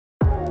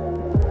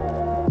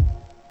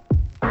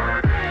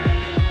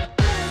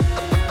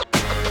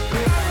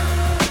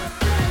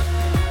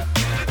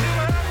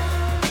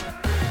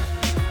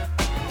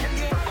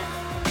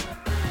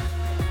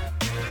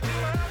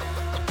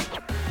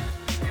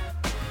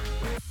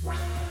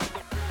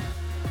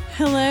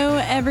Hello,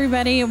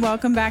 everybody.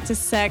 Welcome back to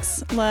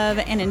Sex, Love,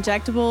 and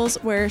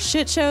Injectables, where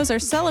shit shows are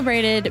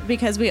celebrated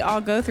because we all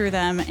go through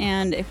them,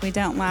 and if we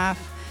don't laugh,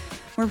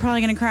 we're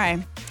probably going to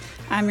cry.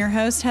 I'm your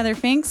host, Heather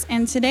Finks,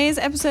 and today's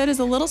episode is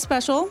a little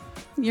special.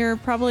 You're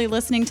probably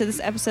listening to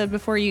this episode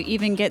before you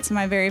even get to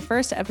my very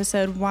first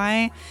episode.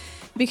 Why?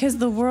 Because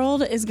the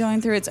world is going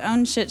through its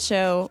own shit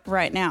show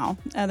right now,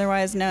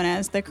 otherwise known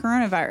as the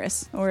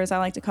coronavirus, or as I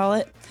like to call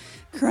it,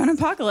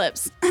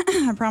 Coronapocalypse.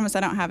 I promise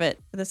I don't have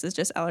it. This is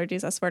just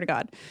allergies. I swear to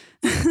God.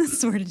 I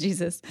swear to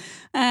Jesus.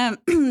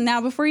 Now,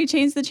 before you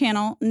change the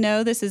channel,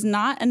 no, this is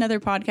not another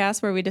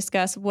podcast where we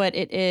discuss what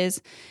it is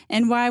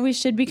and why we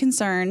should be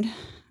concerned.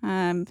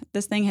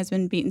 This thing has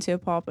been beaten to a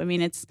pulp. I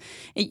mean,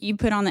 you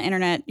put on the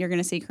internet, you're going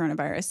to see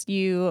coronavirus.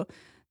 You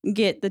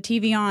get the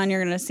TV on,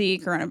 you're going to see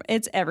coronavirus.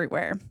 It's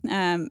everywhere.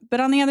 But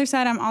on the other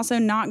side, I'm also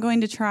not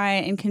going to try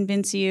and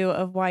convince you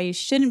of why you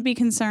shouldn't be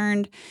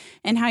concerned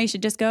and how you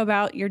should just go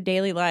about your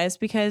daily lives,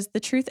 because the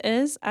truth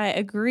is, I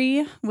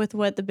agree with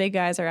what the big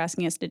guys are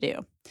asking us to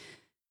do.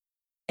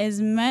 As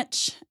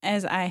much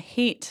as I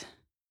hate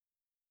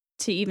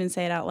to even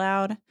say it out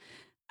loud,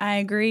 I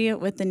agree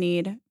with the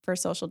need for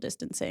social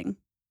distancing.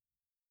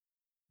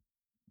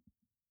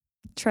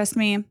 Trust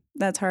me,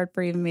 that's hard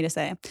for even me to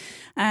say,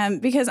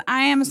 because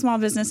I am a small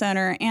business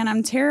owner and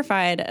I'm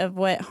terrified of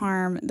what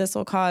harm this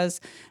will cause,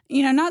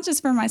 not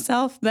just for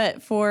myself,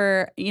 but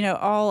for,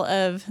 all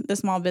of the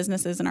small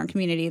businesses in our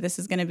community. This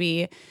is going to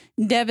be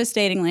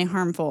devastatingly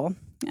harmful.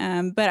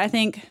 But I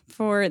think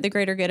for the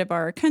greater good of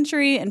our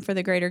country and for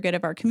the greater good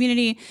of our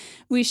community,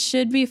 we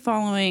should be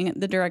following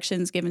the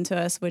directions given to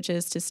us, which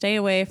is to stay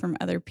away from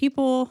other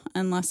people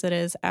unless it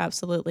is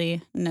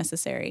absolutely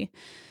necessary.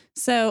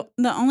 So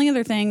the only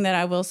other thing that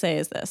I will say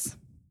is this.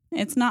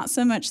 It's not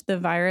so much the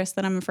virus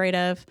that I'm afraid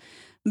of,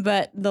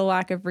 but the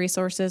lack of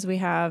resources we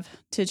have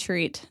to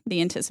treat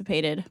the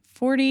anticipated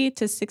 40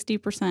 to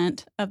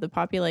 60% of the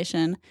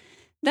population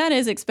that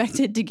is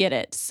expected to get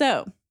it.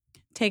 So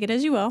take it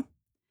as you will.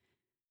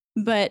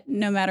 But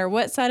no matter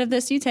what side of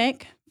this you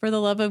take, for the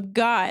love of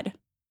God,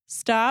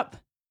 stop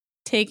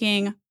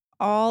taking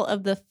all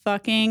of the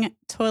fucking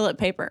toilet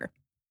paper.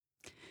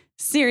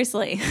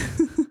 Seriously.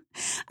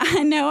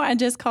 I know I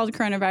just called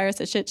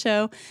coronavirus a shit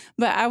show,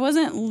 but I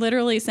wasn't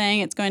literally saying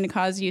it's going to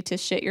cause you to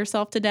shit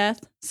yourself to death.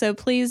 So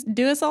please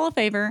do us all a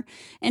favor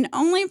and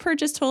only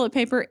purchase toilet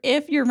paper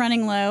if you're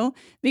running low,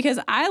 because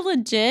I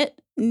legit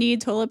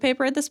need toilet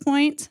paper at this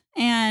point,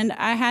 and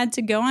I had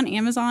to go on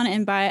Amazon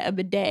and buy a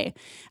bidet.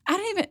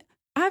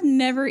 I've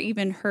never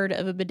even heard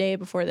of a bidet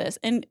before this,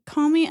 and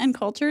call me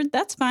uncultured,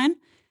 that's fine.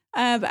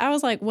 But I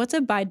was like, what's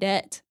a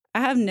bidet? I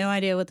have no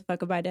idea what the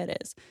fuck a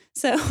bidet is.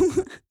 So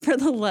for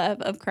the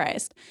love of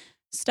Christ,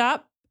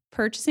 stop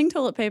purchasing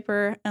toilet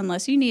paper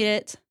unless you need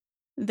it.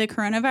 The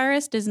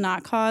coronavirus does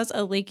not cause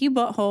a leaky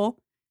butthole.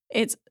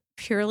 It's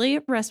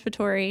purely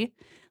respiratory.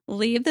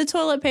 Leave the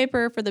toilet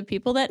paper for the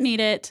people that need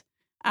it.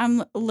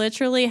 I'm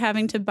literally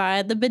having to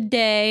buy the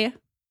bidet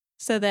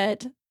so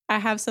that I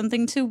have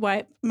something to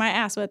wipe my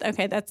ass with.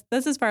 Okay, that's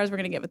as far as we're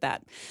going to get with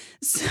that.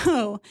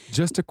 So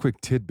just a quick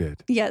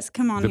tidbit. Yes,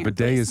 come on. The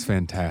bidet is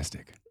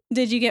fantastic.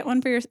 Did you get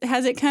one for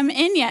has it come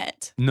in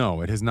yet?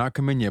 No, it has not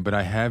come in yet, but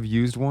I have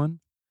used one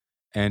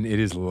and it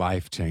is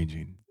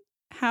life-changing.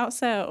 How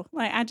so?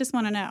 I just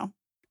want to know.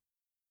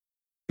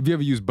 Have you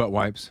ever used butt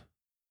wipes?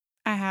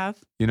 I have.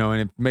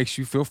 And it makes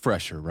you feel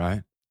fresher,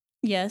 right?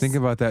 Yes. Think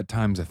about that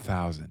times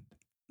 1,000.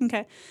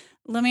 Okay.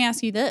 Let me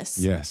ask you this.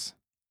 Yes.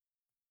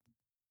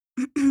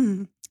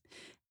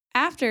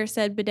 After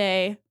said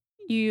bidet,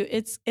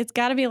 it's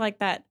got to be like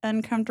that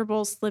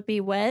uncomfortable, slippy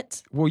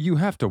wet. Well, you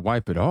have to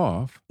wipe it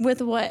off.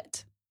 With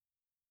what?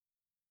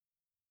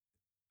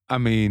 I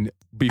mean,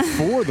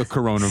 before the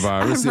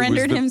coronavirus, I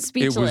rendered him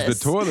speechless. It was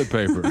the toilet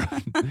paper.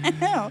 I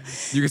know.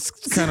 It's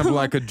kind of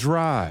like a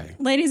dry.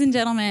 Ladies and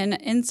gentlemen,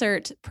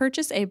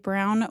 purchase a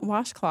brown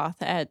washcloth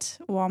at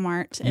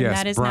Walmart, and yes,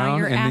 that is brown, now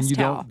your and ass then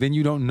towel. Then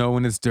you don't know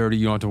when it's dirty.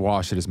 You don't have to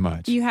wash it as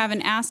much. You have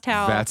an ass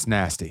towel. That's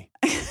nasty.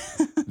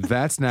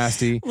 That's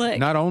nasty. Look,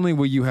 not only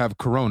will you have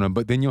corona,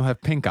 but then you'll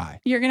have pink eye.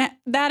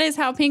 That is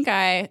how pink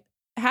eye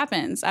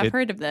happens. I've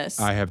heard of this.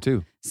 I have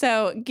too.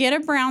 So get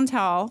a brown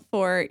towel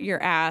for your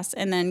ass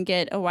and then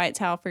get a white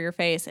towel for your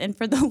face. And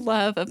for the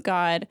love of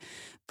God,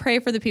 pray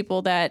for the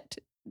people that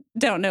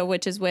don't know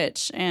which is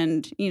which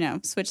and,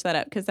 switch that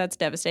up, because that's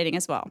devastating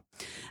as well.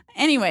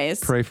 Anyways.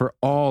 Pray for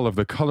all of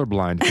the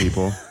colorblind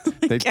people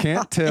that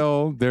can't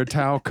tell their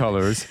towel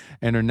colors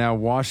and are now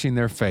washing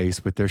their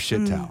face with their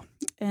shit towel.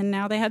 And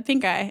now they have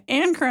pink eye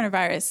and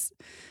coronavirus.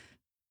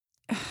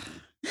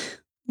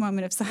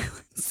 Moment of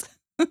silence.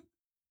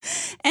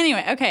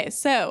 Anyway, okay.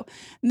 So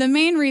the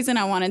main reason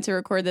I wanted to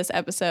record this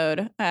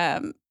episode,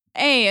 the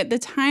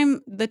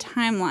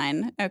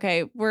timeline.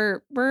 Okay,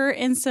 we're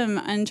in some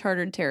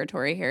uncharted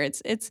territory here.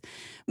 It's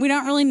we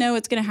don't really know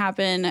what's going to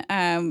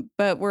happen,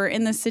 but we're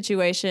in this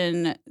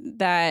situation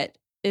that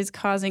is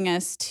causing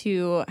us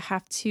to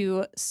have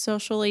to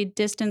socially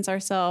distance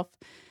ourselves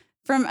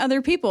from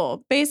other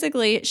people.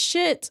 Basically,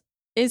 shit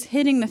is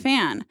hitting the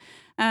fan.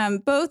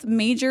 Both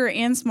major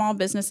and small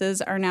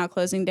businesses are now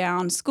closing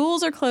down.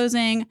 Schools are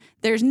closing.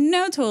 There's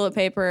no toilet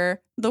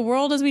paper. The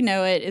world as we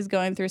know it is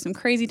going through some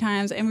crazy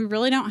times, and we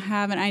really don't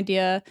have an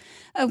idea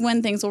of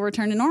when things will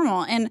return to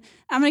normal. And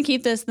I'm going to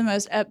keep this the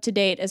most up to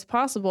date as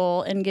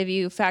possible and give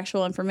you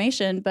factual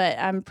information, but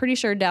I'm pretty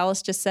sure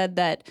Dallas just said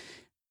that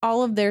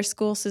all of their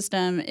school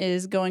system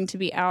is going to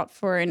be out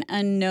for an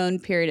unknown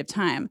period of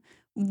time.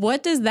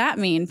 What does that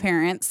mean,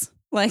 parents?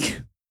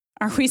 Like,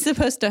 are we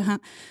supposed to...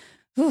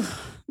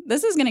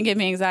 This is going to give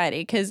me anxiety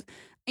because,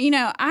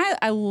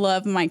 I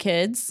love my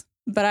kids,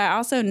 but I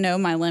also know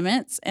my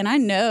limits, and I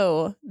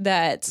know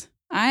that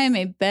I am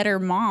a better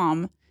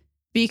mom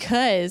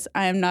because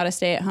I am not a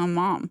stay-at-home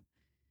mom.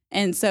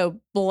 And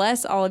so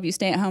bless all of you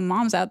stay-at-home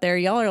moms out there.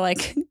 Y'all are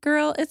like,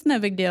 girl, it's no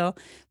big deal.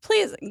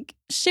 Please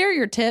share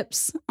your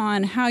tips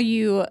on how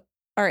you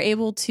are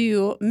able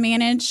to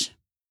manage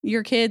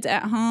your kids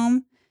at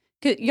home.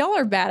 'Cause y'all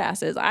are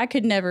badasses. I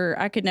could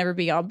never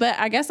be y'all, but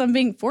I guess I'm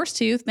being forced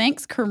to.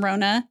 Thanks,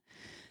 Corona.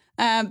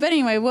 But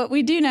anyway, what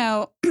we do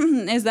know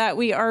is that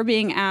we are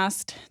being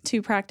asked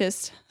to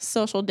practice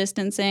social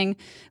distancing,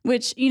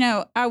 which,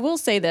 I will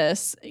say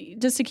this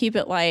just to keep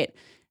it light.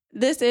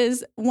 This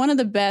is one of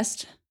the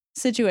best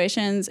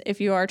situations if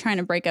you are trying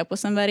to break up with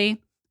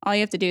somebody. All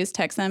you have to do is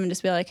text them and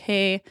just be like,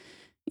 hey,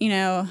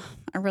 I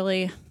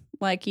really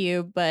like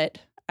you, but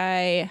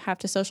I have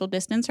to social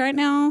distance right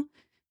now.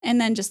 And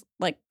then just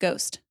like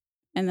ghost.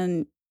 And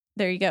then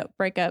there you go.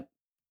 Break up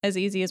as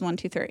easy as 1,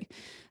 2, 3.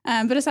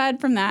 But aside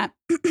from that,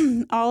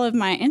 all of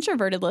my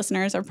introverted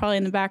listeners are probably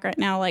in the back right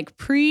now like,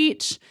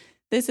 preach.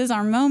 This is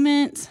our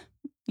moment.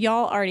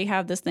 Y'all already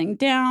have this thing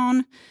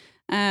down.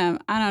 I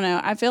don't know.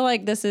 I feel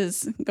like this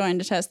is going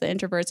to test the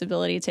introvert's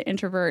ability to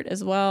introvert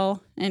as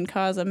well and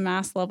cause a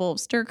mass level of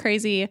stir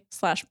crazy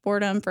 /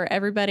 boredom for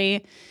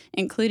everybody,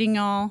 including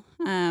y'all.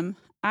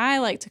 I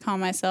like to call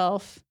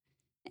myself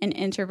an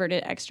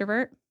introverted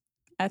extrovert.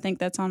 I think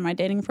that's on my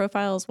dating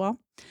profile as well.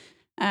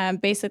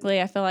 Basically,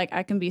 I feel like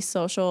I can be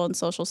social in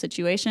social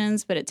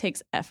situations, but it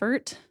takes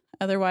effort.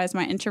 Otherwise,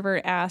 my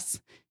introvert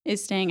ass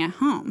is staying at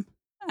home.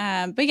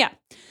 But yeah,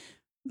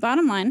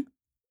 bottom line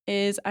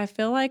is I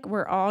feel like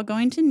we're all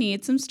going to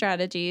need some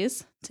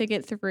strategies to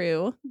get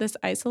through this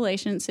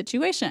isolation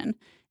situation,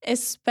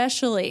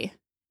 especially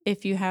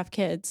if you have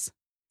kids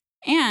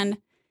and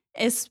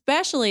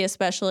especially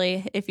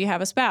if you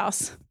have a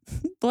spouse.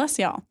 Bless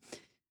y'all.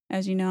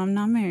 As you know, I'm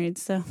not married,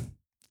 so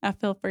I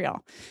feel for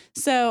y'all.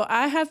 So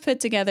I have put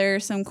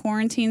together some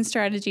quarantine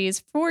strategies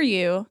for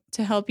you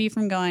to help you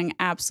from going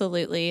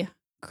absolutely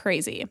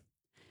crazy.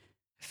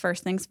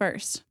 First things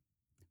first,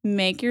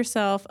 make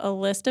yourself a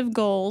list of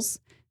goals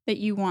that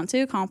you want to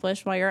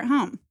accomplish while you're at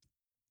home.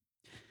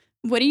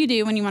 What do you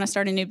do when you want to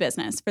start a new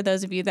business? For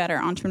those of you that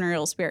are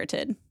entrepreneurial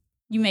spirited,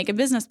 you make a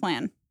business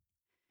plan.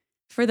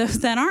 For those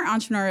that aren't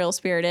entrepreneurial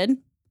spirited,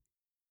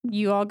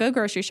 you all go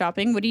grocery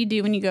shopping. What do you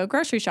do when you go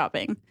grocery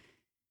shopping?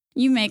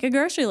 You make a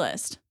grocery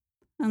list,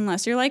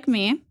 unless you're like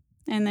me,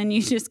 and then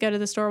you just go to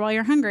the store while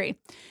you're hungry.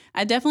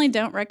 I definitely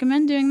don't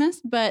recommend doing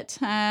this, but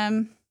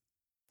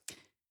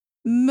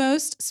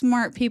most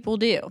smart people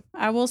do.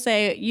 I will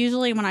say,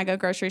 usually when I go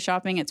grocery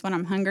shopping, it's when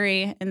I'm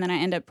hungry, and then I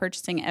end up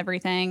purchasing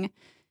everything,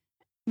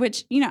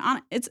 which,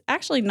 it's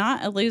actually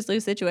not a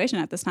lose-lose situation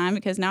at this time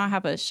because now I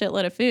have a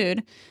shitload of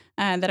food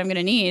that I'm going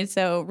to need.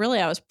 So really,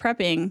 I was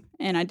prepping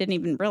and I didn't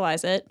even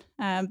realize it.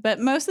 But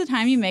most of the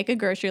time, you make a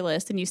grocery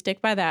list and you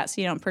stick by that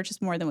so you don't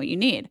purchase more than what you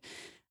need.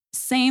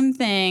 Same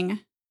thing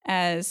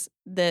as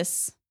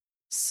this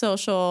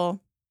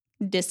social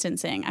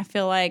distancing. I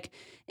feel like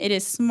it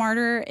is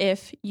smarter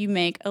if you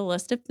make a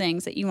list of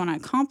things that you want to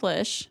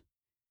accomplish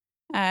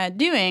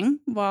doing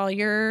while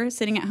you're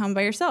sitting at home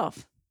by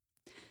yourself.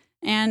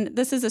 And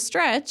this is a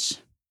stretch,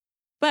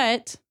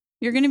 but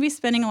you're going to be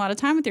spending a lot of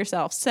time with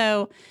yourself.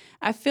 So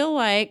I feel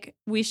like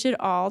we should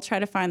all try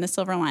to find the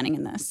silver lining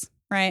in this,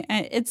 right?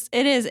 It's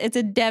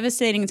a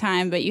devastating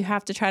time, but you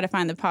have to try to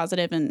find the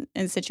positive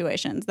in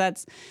situations.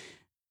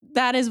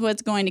 That is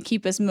what's going to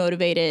keep us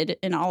motivated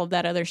in all of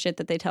that other shit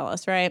that they tell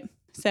us, right?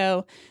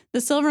 So the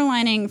silver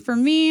lining for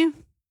me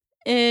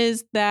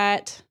is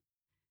that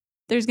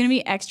there's going to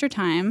be extra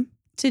time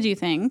to do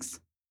things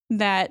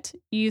that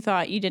you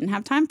thought you didn't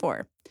have time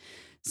for.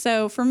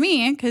 So for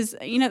me, because,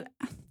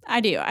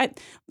 I do.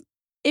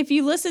 If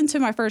you listen to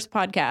my first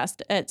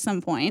podcast at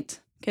some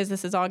point, because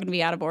this is all going to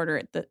be out of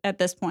order at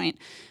this point,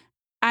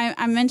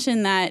 I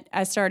mentioned that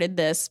I started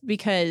this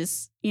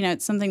because,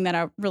 it's something that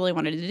I really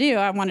wanted to do.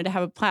 I wanted to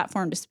have a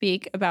platform to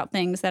speak about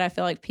things that I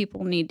feel like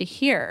people need to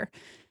hear.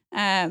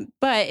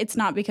 But it's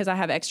not because I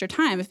have extra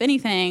time. If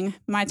anything,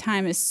 my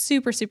time is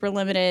super, super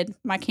limited.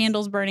 My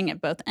candle's burning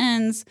at both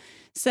ends.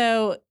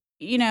 So,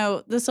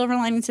 the silver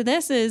lining to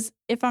this is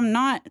if I'm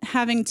not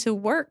having to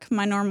work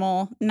my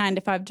normal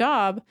 9-to-5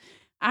 job,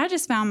 I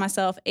just found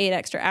myself 8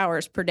 extra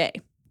hours per day.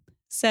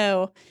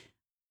 So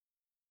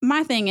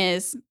my thing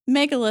is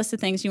make a list of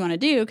things you want to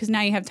do because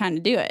now you have time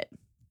to do it.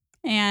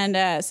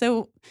 And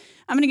so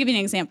I'm going to give you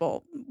an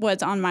example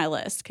what's on my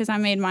list because I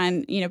made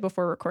mine,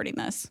 before recording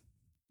this.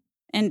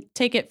 and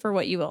take it for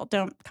what you will.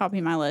 Don't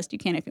copy my list. You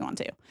can if you want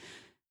to.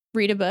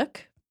 Read a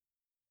book,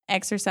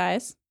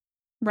 exercise,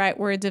 write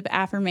words of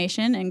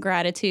affirmation and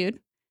gratitude,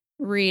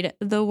 read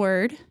the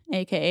Word,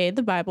 aka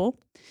the Bible,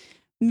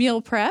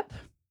 meal prep,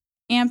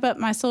 amp up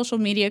my social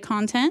media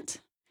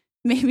content,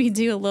 maybe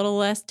do a little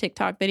less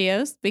TikTok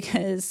videos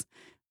because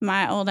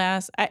my old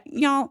ass,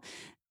 y'all,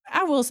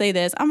 I will say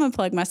this. I'm going to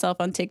plug myself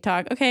on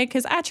TikTok, okay?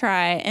 Because I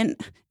try and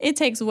it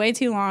takes way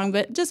too long,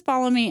 but just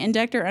follow me,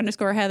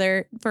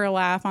 Indector_Heather, for a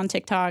laugh on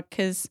TikTok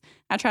because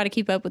I try to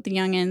keep up with the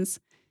youngins.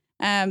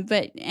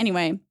 But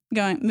anyway,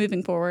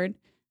 moving forward,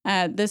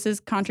 this is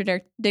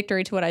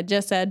contradictory to what I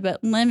just said,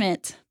 but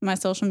limit my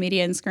social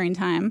media and screen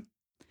time.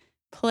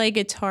 Play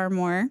guitar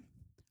more,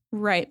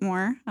 write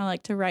more. I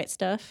like to write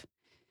stuff.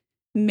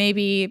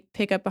 Maybe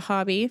pick up a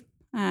hobby.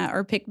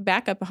 Or pick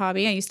back up a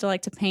hobby. I used to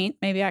like to paint.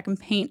 Maybe I can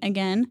paint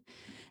again.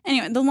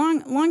 Anyway, the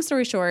long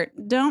story short,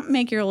 don't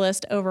make your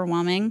list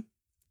overwhelming,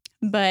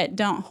 but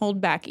don't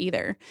hold back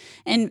either.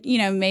 And,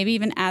 maybe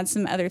even add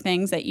some other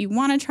things that you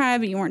want to try,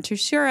 but you weren't too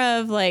sure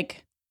of,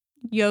 like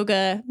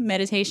yoga,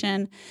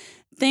 meditation.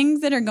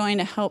 Things that are going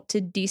to help to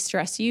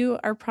de-stress you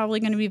are probably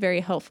going to be very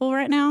helpful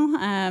right now.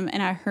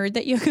 And I heard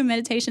that yoga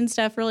meditation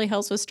stuff really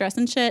helps with stress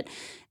and shit.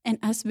 And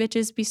us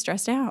bitches be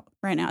stressed out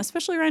right now,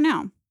 especially right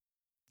now.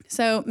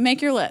 So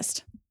make your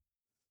list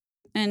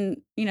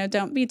and,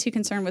 don't be too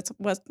concerned with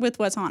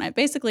what's on it.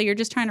 Basically, you're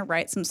just trying to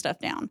write some stuff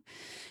down.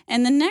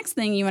 And the next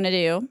thing you want to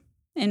do,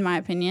 in my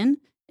opinion,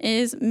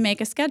 is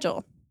make a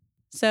schedule.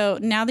 So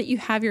now that you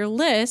have your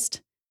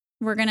list,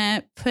 we're going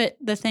to put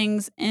the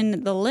things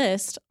in the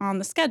list on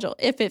the schedule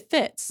if it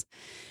fits.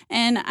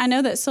 And I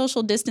know that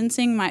social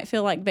distancing might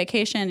feel like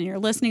vacation and you're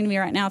listening to me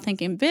right now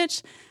thinking,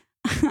 bitch,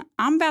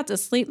 I'm about to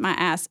sleep my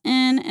ass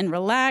in and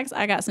relax.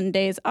 I got some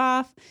days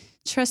off.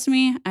 Trust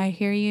me, I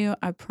hear you,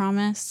 I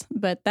promise,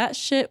 but that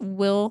shit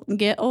will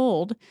get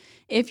old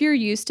if you're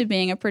used to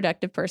being a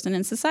productive person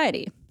in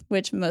society,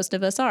 which most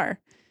of us are.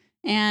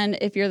 And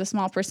if you're the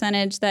small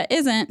percentage that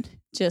isn't,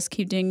 just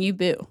keep doing you,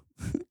 boo.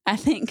 I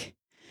think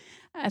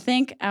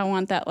I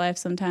want that life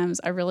sometimes.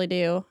 I really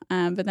do.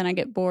 But then I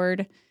get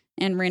bored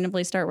and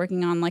randomly start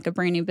working on like a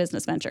brand new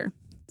business venture.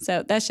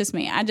 So that's just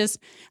me.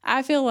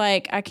 I feel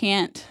like I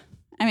can't,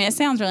 it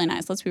sounds really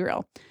nice. Let's be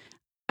real.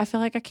 I feel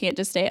like I can't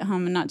just stay at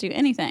home and not do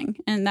anything.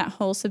 And that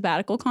whole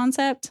sabbatical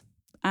concept,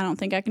 I don't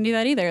think I can do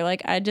that either.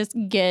 Like I just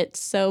get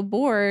so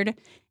bored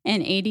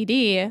and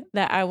ADD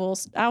that I will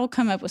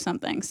come up with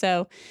something.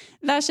 So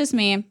that's just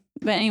me.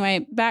 But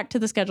anyway, back to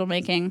the schedule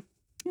making.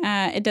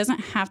 It doesn't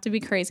have to be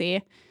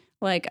crazy.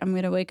 Like I'm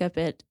going to wake up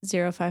at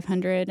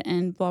 0500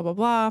 and blah, blah,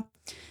 blah.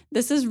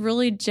 This is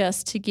really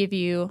just to give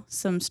you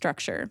some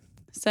structure.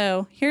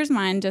 So here's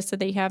mine just so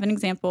that you have an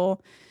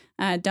example.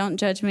 Don't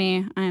judge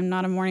me. I'm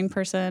not a morning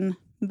person.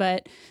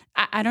 But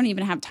I don't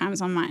even have times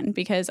on mine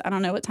because I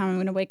don't know what time I'm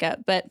going to wake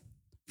up. But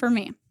for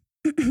me,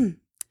 I'm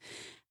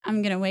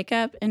going to wake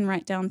up and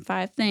write down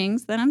 5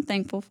 things that I'm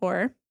thankful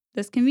for.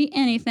 This can be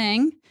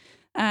anything.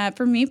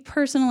 For me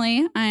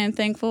personally, I am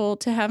thankful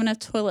to have enough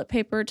toilet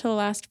paper to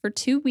last for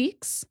 2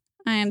 weeks.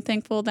 I am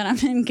thankful that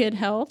I'm in good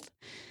health.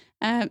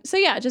 So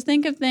yeah, just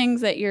think of things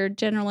that you're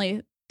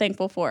generally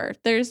thankful for.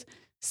 There's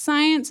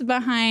science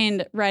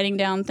behind writing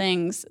down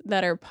things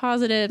that are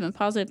positive and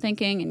positive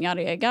thinking and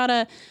yada, yada,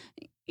 yada.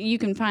 You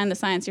can find the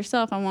science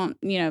yourself. I won't,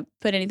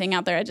 put anything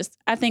out there.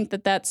 I think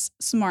that that's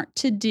smart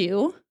to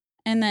do.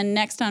 And then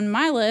next on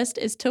my list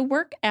is to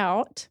work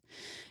out.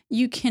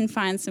 You can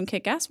find some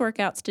kick-ass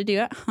workouts to do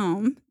at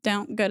home.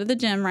 Don't go to the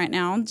gym right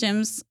now.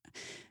 Gyms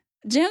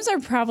are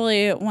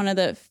probably one of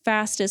the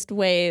fastest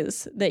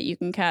ways that you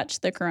can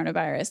catch the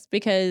coronavirus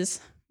because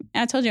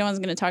I told you I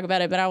wasn't going to talk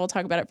about it, but I will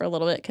talk about it for a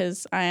little bit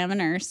because I am a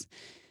nurse.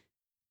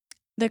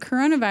 The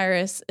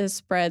coronavirus is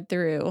spread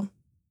through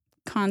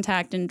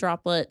contact and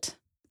droplet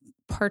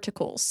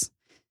particles.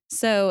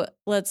 So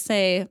let's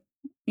say,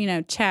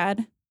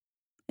 Chad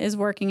is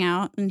working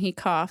out and he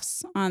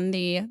coughs on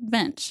the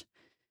bench.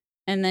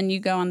 And then you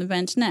go on the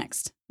bench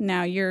next.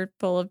 Now you're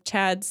full of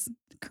Chad's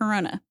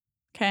corona.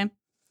 Okay.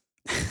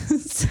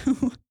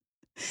 So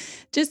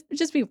just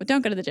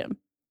don't go to the gym.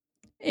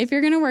 If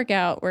you're going to work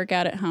out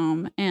at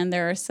home. And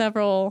there are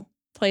several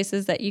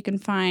places that you can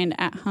find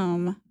at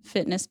home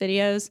fitness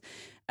videos.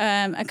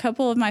 A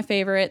couple of my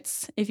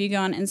favorites, if you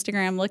go on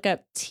Instagram, look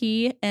up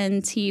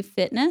TNT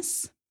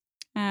Fitness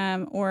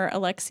or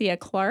Alexia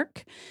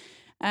Clark.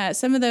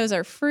 Some of those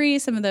are free.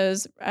 Some of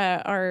those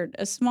are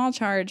a small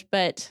charge,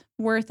 but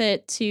worth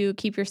it to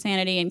keep your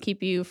sanity and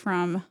keep you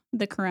from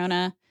the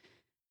corona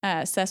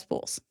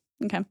cesspools.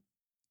 Okay.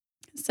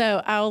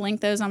 So I'll link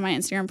those on my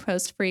Instagram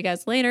post for you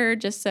guys later,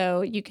 just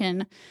so you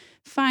can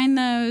find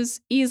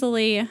those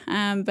easily.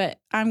 But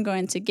I'm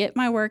going to get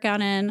my workout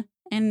in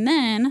and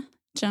then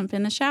jump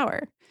in the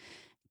shower.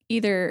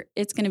 Either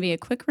it's going to be a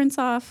quick rinse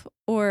off,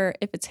 or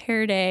if it's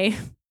hair day,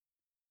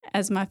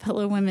 as my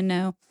fellow women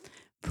know,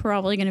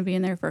 probably going to be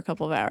in there for a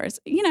couple of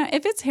hours.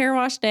 If it's hair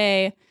wash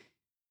day,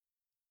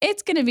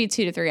 it's going to be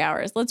 2 to 3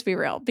 hours. Let's be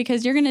real,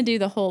 because you're going to do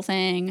the whole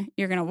thing.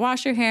 You're going to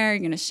wash your hair. You're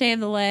going to shave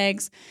the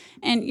legs.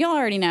 And you'll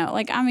already know,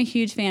 like, I'm a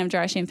huge fan of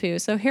dry shampoo.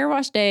 So hair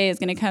wash day is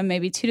going to come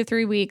maybe 2 to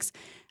 3 weeks,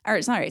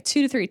 or sorry,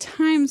 2 to 3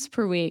 times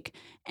per week.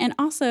 And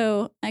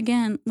also,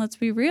 again, let's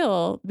be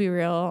real.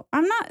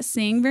 I'm not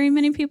seeing very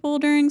many people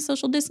during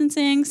social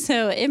distancing.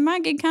 So it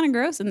might get kind of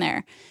gross in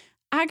there.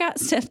 I got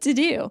stuff to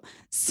do.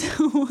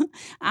 So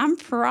I'm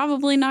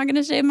probably not going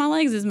to shave my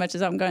legs as much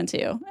as I'm going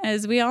to.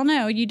 As we all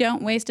know, you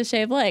don't waste a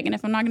shaved leg. And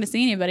if I'm not going to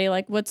see anybody,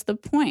 like, what's the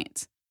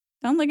point?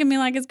 Don't look at me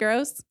like it's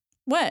gross.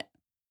 What?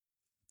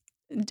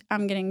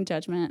 I'm getting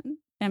judgment.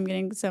 I'm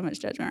getting so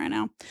much judgment right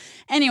now.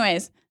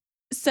 Anyways,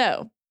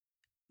 so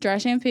dry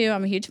shampoo,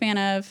 I'm a huge fan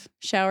of.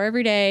 Shower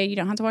every day. You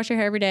don't have to wash your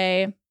hair every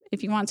day.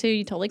 If you want to,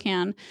 you totally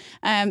can.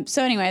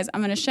 So anyways,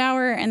 I'm going to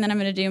shower and then I'm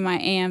going to do my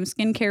AM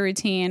skincare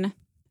routine.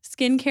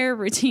 Skincare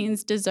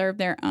routines deserve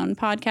their own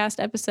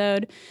podcast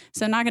episode.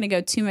 So I'm not going to go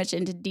too much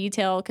into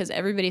detail because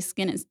everybody's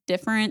skin is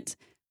different,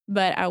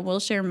 but I will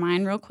share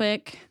mine real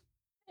quick.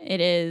 It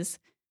is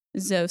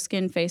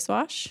Zoskin face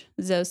wash,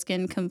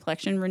 Zoskin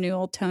complexion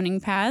renewal toning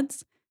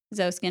pads,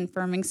 Zoskin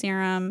firming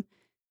serum,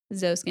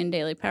 Zoskin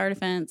daily power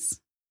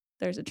defense.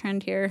 There's a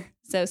trend here.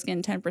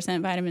 Zoskin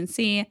 10% vitamin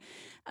C,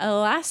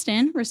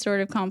 Elastin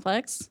restorative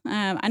complex.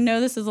 I know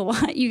this is a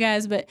lot, you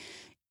guys, but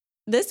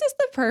this is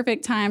the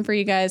perfect time for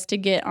you guys to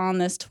get on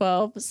this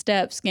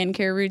 12-step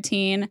skincare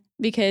routine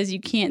because you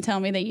can't tell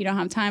me that you don't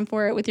have time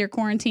for it with your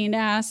quarantined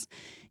ass.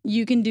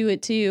 You can do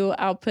it too.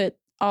 I'll put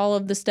all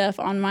of the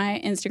stuff on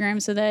my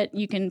Instagram so that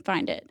you can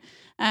find it.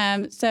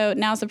 So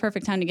now's the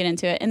perfect time to get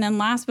into it. And then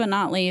last but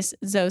not least,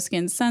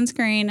 Zoskin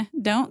sunscreen.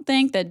 Don't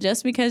think that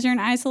just because you're in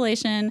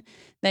isolation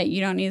that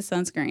you don't need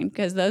sunscreen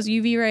because those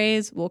UV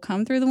rays will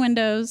come through the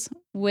windows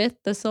with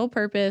the sole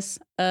purpose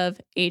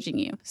of aging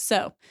you.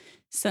 So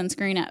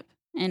sunscreen up.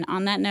 And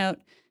on that note,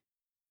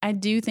 I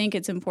do think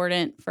it's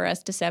important for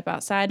us to step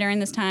outside during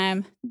this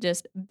time,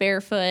 just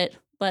barefoot,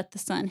 let the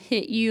sun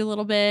hit you a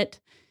little bit.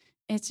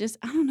 It's just,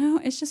 I don't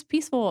know, it's just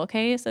peaceful,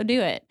 okay? So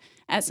do it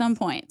at some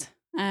point.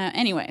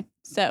 Anyway,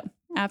 so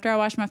after I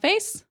wash my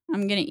face,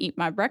 I'm going to eat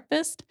my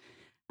breakfast.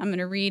 I'm going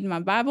to read my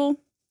Bible,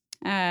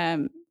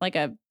 like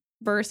a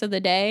verse of the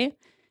day.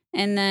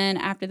 And then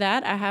after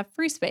that, I have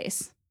free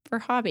space for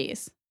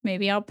hobbies.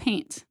 Maybe I'll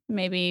paint,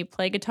 maybe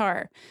play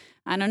guitar.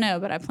 I don't know,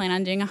 but I plan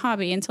on doing a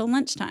hobby until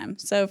lunchtime.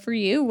 So for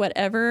you,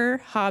 whatever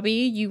hobby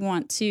you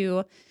want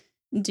to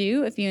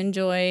do, if you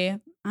enjoy,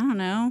 I don't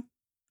know,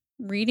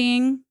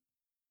 reading,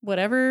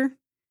 whatever,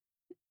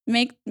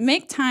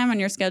 make time on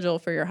your schedule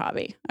for your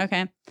hobby,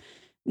 okay?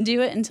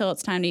 Do it until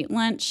it's time to eat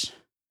lunch.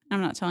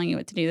 I'm not telling you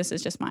what to do. This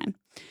is just mine.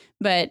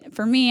 But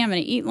for me, I'm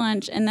going to eat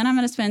lunch, and then I'm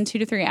going to spend 2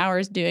 to 3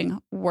 hours doing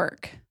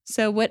work.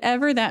 So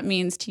whatever that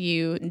means to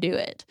you, do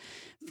it.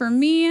 For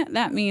me,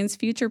 that means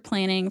future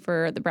planning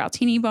for the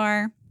Broutini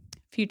bar,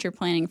 future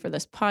planning for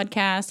this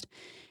podcast,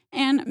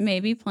 and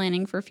maybe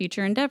planning for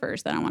future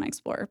endeavors that I want to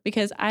explore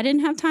because I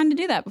didn't have time to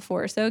do that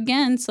before. So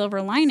again,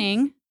 silver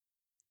lining,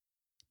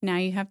 now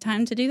you have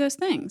time to do those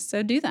things.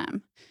 So do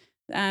them.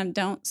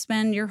 Don't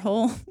spend your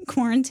whole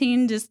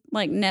quarantine just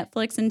like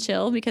Netflix and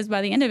chill because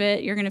by the end of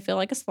it, you're going to feel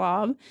like a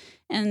slob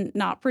and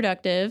not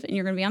productive. And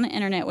you're going to be on the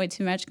internet way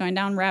too much, going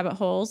down rabbit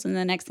holes. And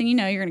the next thing you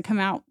know, you're going to come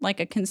out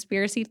like a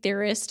conspiracy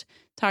theorist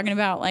talking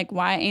about like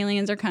why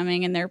aliens are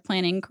coming and they're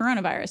planning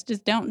coronavirus.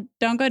 Just don't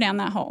go down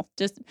that hole.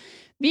 Just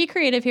be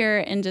creative here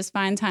and just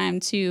find time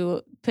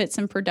to put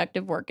some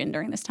productive work in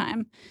during this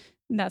time.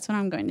 That's what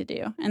I'm going to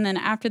do. And then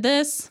after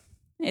this,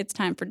 it's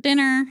time for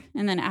dinner.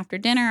 And then after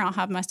dinner, I'll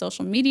have my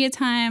social media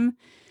time.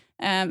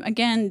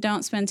 Again,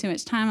 don't spend too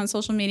much time on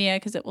social media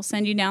because it will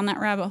send you down that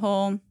rabbit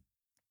hole.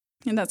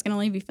 And that's going to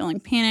leave you feeling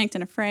panicked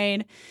and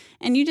afraid.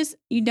 And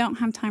you don't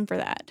have time for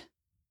that.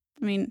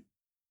 I mean,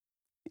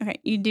 okay,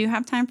 you do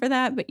have time for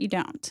that, but you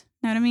don't.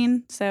 Know what I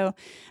mean? So,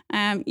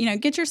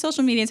 get your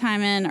social media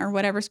time in or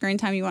whatever screen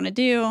time you want to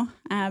do.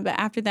 But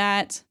after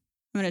that,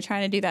 I'm going to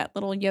try to do that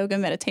little yoga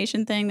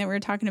meditation thing that we were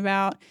talking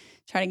about.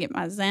 Try to get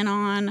my Zen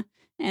on.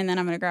 And then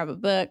I'm going to grab a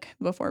book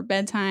before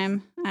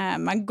bedtime.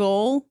 My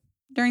goal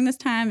during this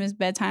time is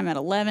bedtime at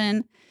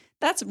 11.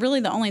 That's really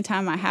the only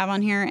time I have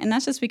on here. And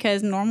that's just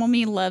because normal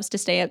me loves to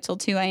stay up till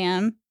 2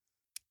 a.m.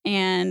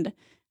 And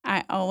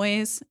I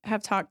always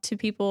have talked to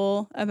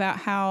people about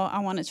how I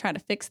want to try to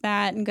fix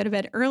that and go to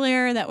bed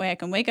earlier. That way I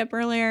can wake up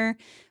earlier.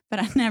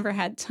 But I never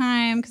had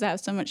time because I have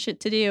so much shit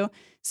to do.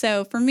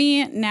 So for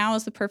me, now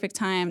is the perfect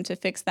time to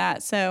fix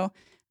that. So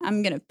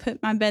I'm going to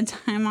put my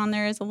bedtime on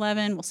there as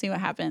 11. We'll see what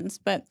happens.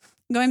 But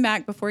going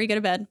back before you go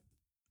to bed,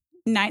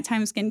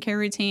 nighttime skincare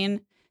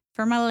routine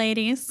for my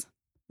ladies,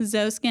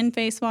 Zoskin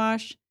face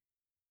wash,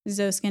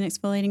 Zoskin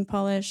exfoliating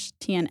polish,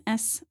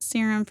 TNS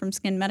serum from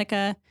Skin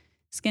Medica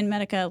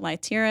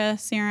Lytera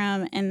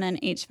serum, and then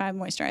H5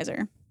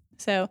 moisturizer.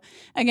 So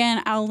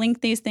again, I'll link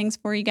these things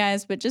for you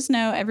guys, but just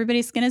know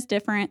everybody's skin is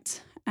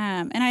different.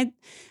 And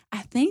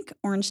I think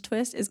Orange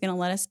Twist is going to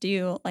let us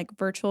do like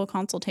virtual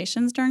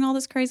consultations during all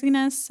this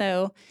craziness.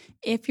 So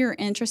if you're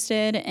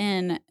interested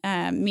in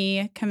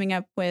me coming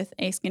up with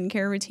a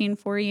skincare routine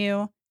for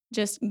you,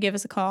 just give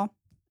us a call.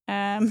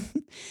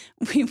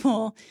 We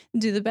will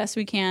do the best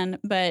we can,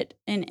 but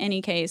in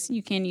any case,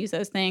 you can use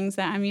those things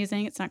that I'm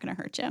using. It's not going to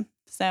hurt you.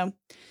 So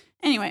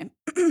anyway,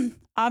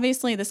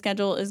 obviously the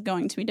schedule is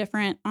going to be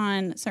different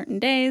on certain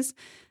days.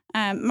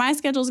 My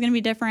schedule is going to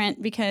be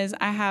different because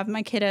I have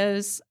my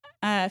kiddos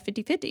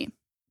 50-50,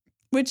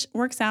 which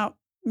works out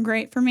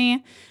great for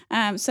me.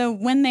 So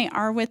when they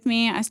are with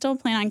me, I still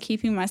plan on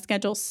keeping my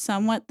schedule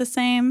somewhat the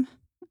same.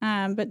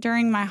 But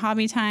during my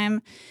hobby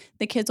time,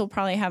 the kids will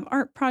probably have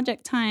art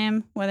project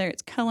time, whether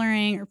it's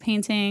coloring or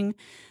painting.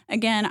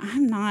 Again,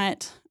 I'm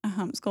not a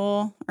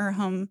homeschool or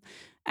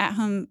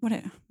what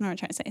am I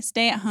trying to say?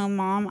 Stay at home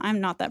mom.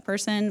 I'm not that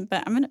person,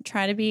 but I'm going to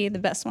try to be the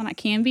best one I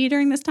can be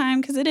during this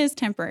time because it is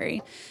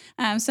temporary.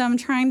 So I'm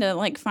trying to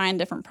like find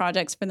different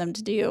projects for them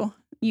to do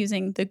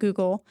using the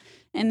Google.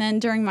 And then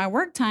during my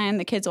work time,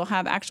 the kids will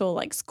have actual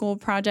like school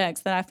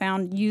projects that I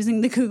found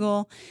using the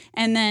Google.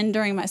 And then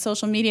during my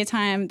social media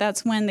time,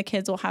 that's when the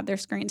kids will have their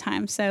screen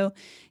time. So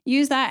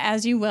use that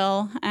as you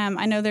will.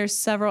 I know there's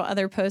several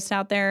other posts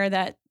out there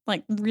that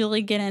like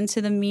really get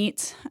into the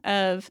meat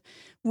of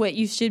what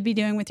you should be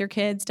doing with your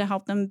kids to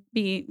help them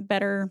be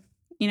better,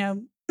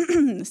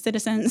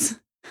 citizens.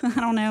 I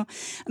don't know.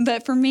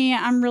 But for me,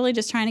 I'm really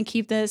just trying to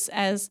keep this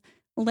as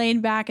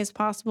laid back as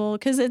possible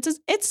because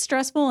it's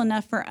stressful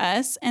enough for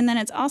us. And then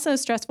it's also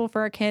stressful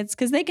for our kids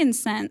because they can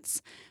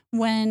sense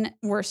when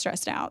we're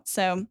stressed out.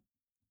 So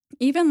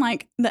even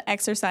like the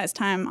exercise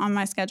time on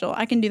my schedule,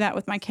 I can do that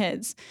with my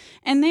kids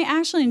and they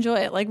actually enjoy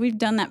it. Like we've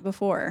done that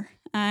before.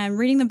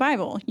 Reading the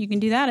Bible, you can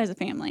do that as a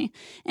family.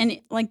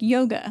 And like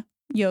yoga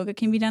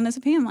can be done as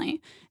a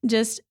family.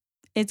 Just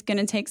it's going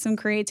to take some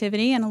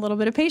creativity and a little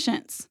bit of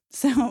patience.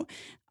 So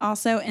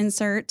also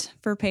insert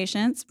for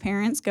patience,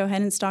 parents, go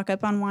ahead and stock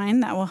up on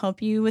wine. That will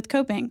help you with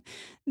coping.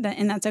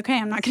 And that's okay.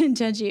 I'm not going to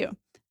judge you.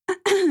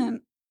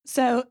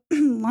 So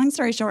long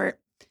story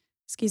short,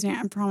 excuse me,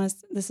 I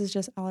promise this is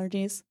just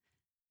allergies.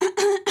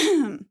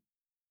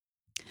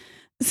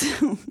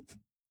 So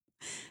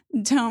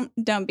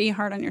don't be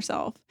hard on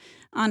yourself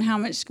on how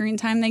much screen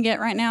time they get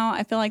right now.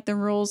 I feel like the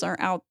rules are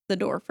out the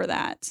door for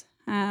that.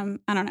 I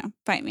don't know,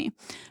 fight me.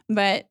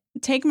 But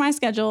take my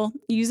schedule,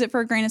 use it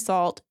for a grain of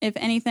salt. If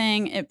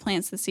anything, it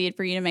plants the seed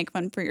for you to make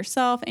fun for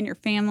yourself and your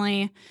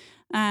family.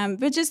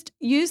 But just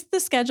use the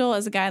schedule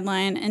as a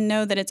guideline and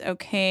know that it's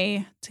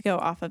okay to go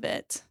off of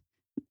it.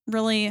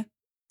 Really,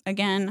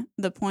 again,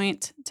 the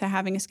point to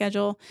having a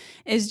schedule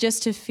is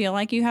just to feel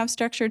like you have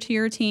structure to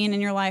your routine in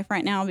your life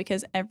right now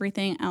because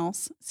everything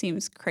else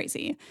seems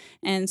crazy.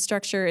 And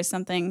structure is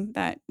something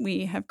that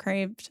we have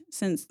craved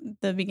since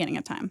the beginning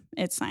of time.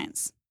 It's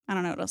science. I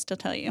don't know what else to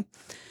tell you.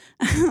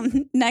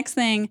 Next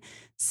thing,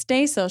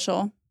 stay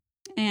social.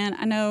 And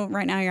I know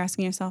right now you're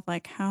asking yourself,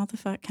 like, how the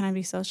fuck can I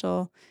be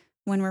social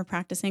when we're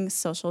practicing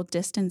social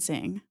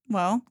distancing?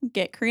 Well,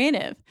 get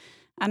creative.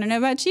 I don't know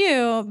about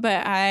you,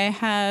 but I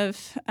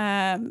have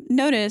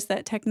noticed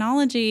that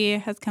technology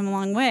has come a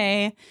long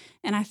way.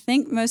 And I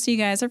think most of you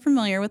guys are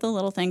familiar with a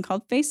little thing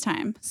called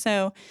FaceTime.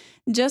 So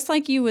just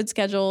like you would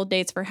schedule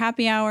dates for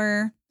happy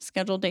hour,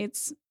 schedule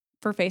dates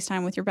for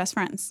FaceTime with your best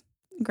friends.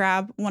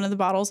 Grab one of the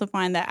bottles of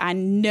wine that I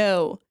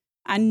know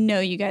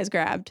you guys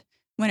grabbed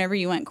whenever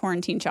you went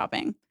quarantine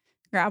shopping.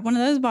 Grab one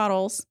of those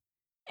bottles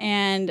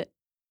and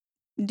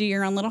do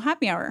your own little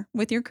happy hour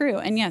with your crew.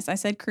 And yes, I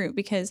said crew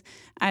because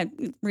I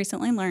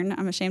recently learned,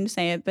 I'm ashamed to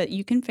say it, but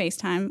you can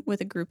FaceTime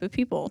with a group of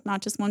people,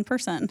 not just one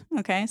person.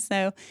 Okay.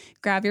 So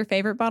grab your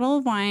favorite bottle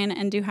of wine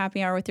and do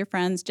happy hour with your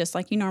friends, just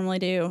like you normally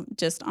do,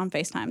 just on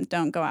FaceTime.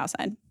 Don't go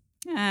outside.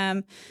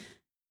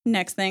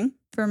 Next thing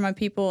for my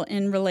people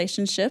in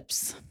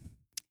relationships,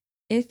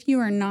 if you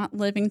are not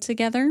living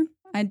together,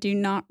 I do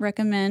not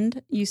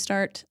recommend you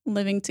start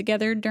living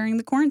together during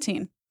the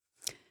quarantine.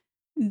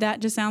 That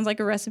just sounds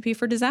like a recipe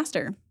for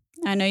disaster.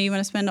 I know you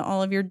want to spend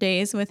all of your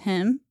days with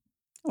him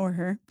or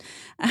her,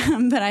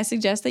 but I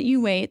suggest that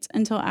you wait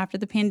until after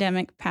the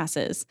pandemic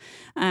passes.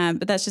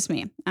 But that's just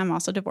me. I'm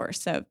also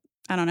divorced, so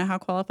I don't know how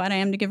qualified I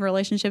am to give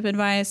relationship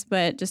advice,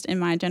 but just in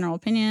my general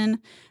opinion,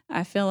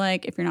 I feel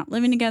like if you're not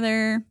living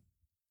together,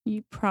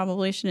 you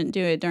probably shouldn't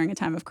do it during a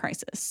time of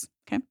crisis.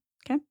 Okay?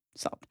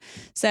 Solved.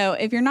 So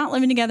if you're not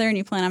living together and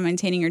you plan on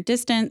maintaining your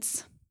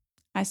distance,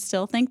 I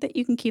still think that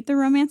you can keep the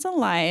romance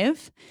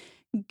alive.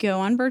 Go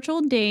on virtual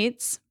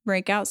dates,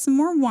 break out some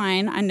more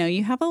wine. I know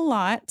you have a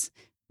lot.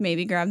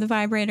 Maybe grab the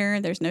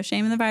vibrator. There's no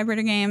shame in the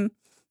vibrator game.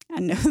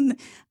 I know.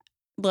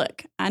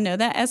 Look, I know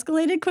that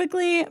escalated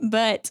quickly,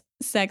 but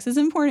sex is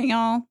important,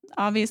 y'all.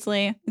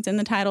 Obviously, it's in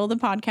the title of the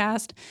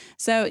podcast.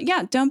 So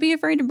yeah, don't be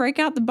afraid to break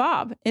out the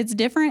bob. It's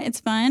different. It's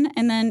fun.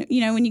 And then,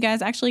 when you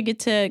guys actually get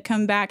to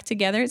come back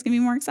together, it's going to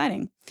be more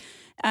exciting.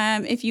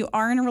 If you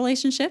are in a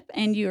relationship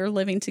and you are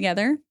living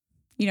together,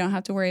 you don't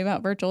have to worry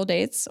about virtual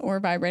dates or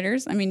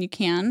vibrators. I mean, you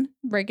can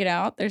break it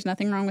out. There's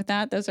nothing wrong with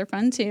that. Those are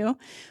fun too.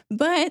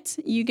 But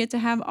you get to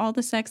have all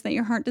the sex that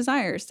your heart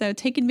desires. So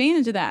take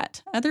advantage of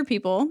that. Other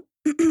people,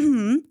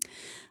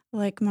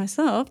 like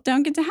myself,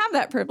 don't get to have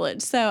that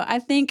privilege. So I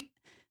think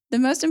the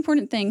most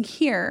important thing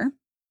here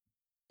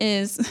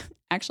is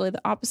actually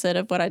the opposite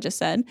of what I just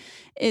said,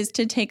 is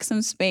to take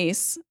some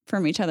space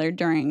from each other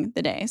during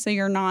the day. So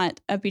you're not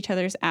up each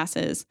other's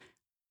asses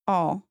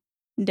all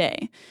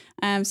day.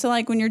 So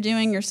like when you're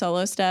doing your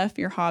solo stuff,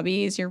 your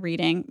hobbies, your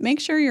reading, make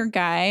sure your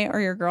guy or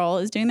your girl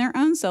is doing their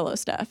own solo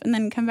stuff and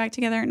then come back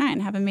together at night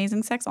and have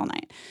amazing sex all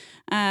night.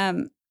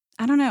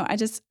 I don't know.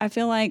 I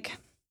feel like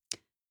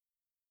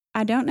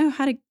I don't know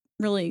how to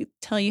really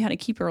tell you how to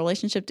keep a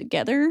relationship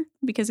together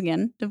because,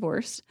 again,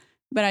 divorced,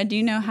 but I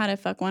do know how to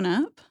fuck one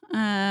up.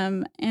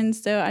 And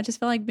so I just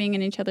feel like being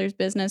in each other's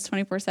business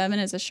 24/7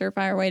 is a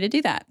surefire way to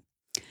do that.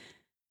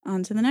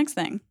 On to the next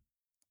thing.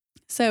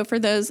 So for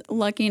those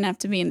lucky enough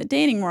to be in the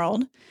dating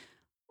world,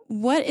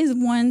 what is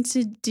one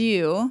to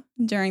do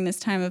during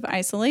this time of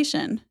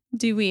isolation?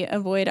 Do we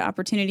avoid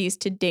opportunities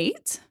to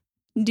date?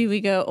 Do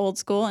we go old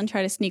school and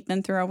try to sneak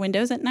them through our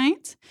windows at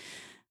night?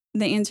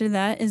 The answer to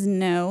that is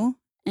no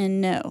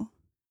and no.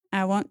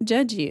 I won't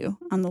judge you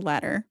on the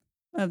latter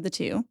of the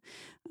two.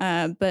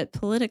 But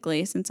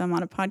politically, since I'm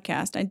on a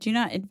podcast, I do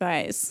not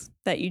advise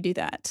that you do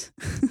that.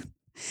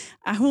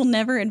 I will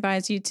never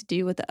advise you to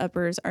do what the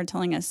uppers are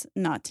telling us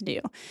not to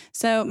do.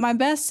 So my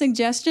best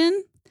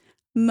suggestion,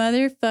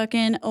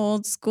 motherfucking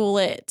old school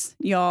it,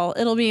 y'all.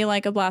 It'll be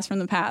like a blast from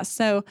the past.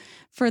 So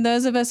for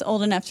those of us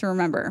old enough to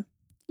remember,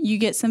 you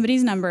get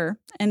somebody's number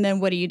and then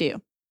what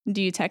do?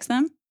 Do you text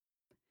them?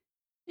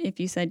 If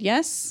you said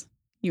yes,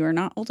 you are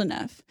not old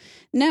enough.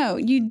 No,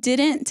 you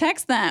didn't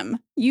text them.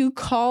 You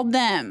called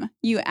them.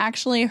 You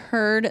actually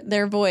heard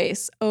their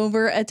voice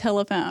over a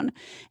telephone.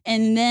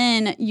 And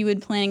then you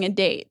would plan a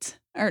date.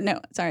 Or no,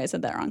 sorry, I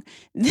said that wrong.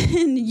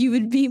 Then you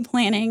would be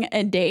planning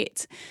a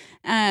date.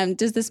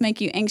 Does this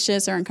make you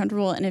anxious or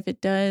uncomfortable? And if it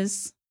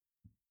does,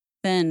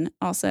 then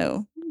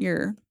also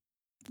you're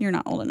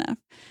not old enough.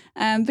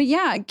 But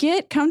yeah,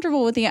 get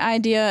comfortable with the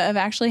idea of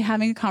actually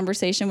having a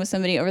conversation with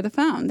somebody over the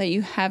phone that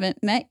you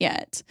haven't met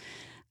yet.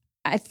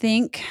 I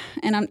think,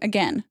 and I'm,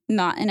 again,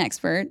 not an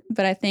expert,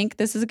 but I think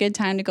this is a good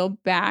time to go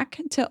back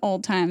to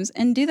old times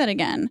and do that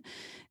again.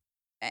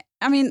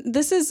 I mean,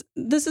 this is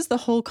the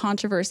whole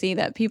controversy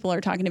that people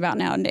are talking about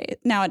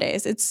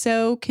nowadays. It's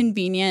so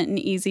convenient and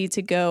easy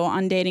to go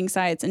on dating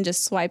sites and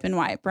just swipe and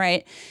wipe,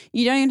 right?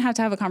 You don't even have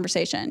to have a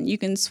conversation. You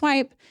can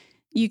swipe,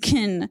 you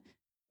can,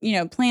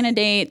 plan a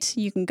date,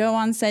 you can go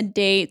on said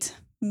date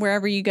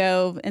wherever you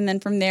go. And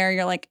then from there,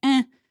 you're like,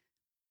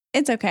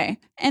 it's okay.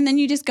 And then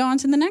you just go on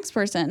to the next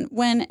person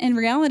when in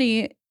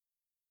reality,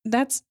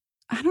 that's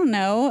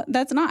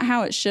not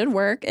how it should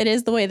work. It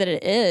is the way that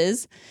it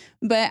is.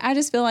 But I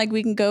just feel like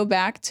we can go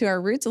back to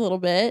our roots a little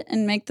bit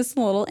and make this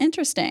a little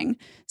interesting.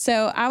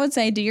 So I would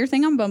say do your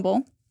thing on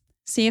Bumble.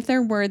 See if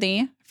they're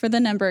worthy for the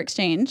number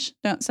exchange.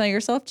 Don't sell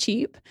yourself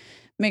cheap.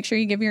 Make sure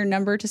you give your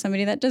number to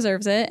somebody that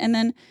deserves it. And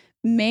then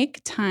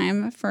make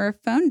time for a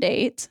phone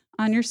date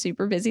on your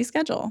super busy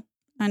schedule.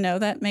 I know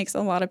that makes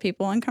a lot of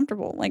people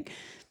uncomfortable.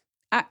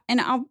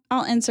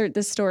 I'll insert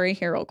this story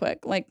here real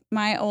quick. Like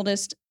my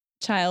oldest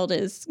child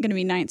is going to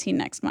be 19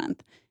 next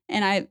month.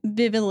 And I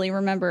vividly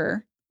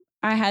remember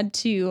I had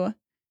to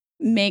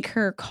make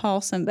her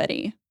call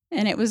somebody.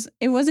 And it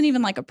wasn't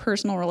even like a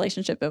personal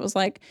relationship. It was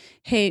like,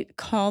 hey,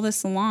 call the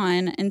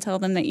salon and tell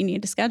them that you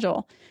need to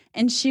schedule.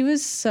 And she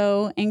was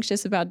so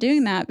anxious about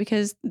doing that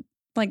because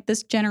like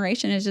this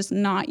generation is just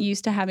not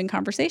used to having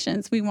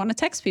conversations. We want to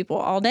text people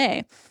all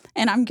day.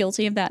 And I'm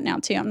guilty of that now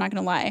too. I'm not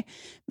going to lie.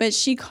 But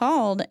she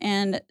called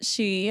and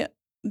she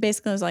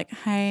basically was like,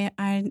 hi,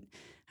 I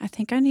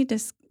think I need to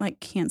like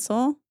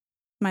cancel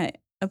my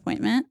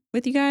appointment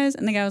with you guys.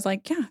 And the guy was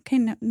like, yeah, okay,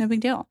 no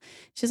big deal.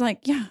 She's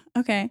like, yeah,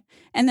 okay.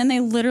 And then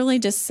they literally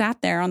just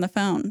sat there on the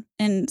phone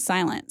in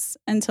silence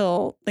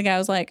until the guy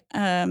was like,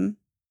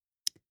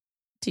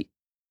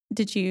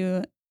 did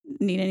you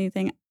need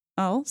anything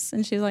else?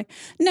 And she was like,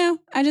 no,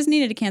 I just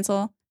needed to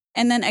cancel.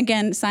 And then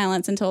again,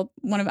 silence until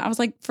I was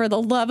like, for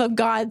the love of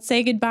God,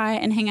 say goodbye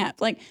and hang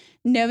up. Like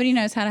nobody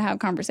knows how to have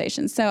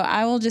conversations. So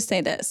I will just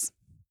say this.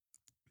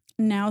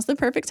 Now's the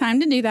perfect time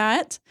to do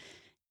that.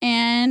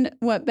 And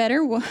what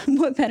better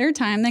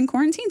time than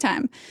quarantine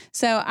time?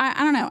 So I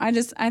don't know.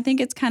 I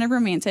think it's kind of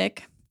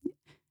romantic.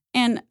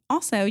 And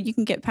also you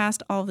can get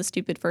past all the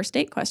stupid first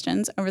date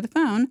questions over the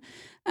phone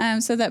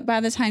so that by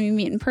the time you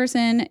meet in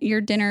person,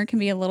 your dinner can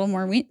be a little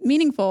more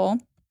meaningful.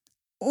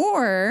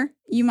 Or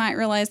you might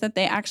realize that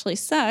they actually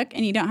suck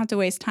and you don't have to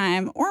waste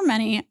time or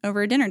money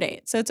over a dinner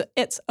date. So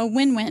it's a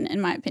win-win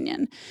in my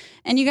opinion.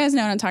 And you guys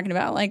know what I'm talking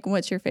about. Like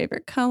what's your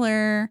favorite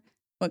color?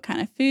 What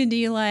kind of food do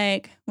you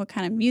like? What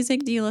kind of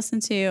music do you listen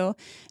to?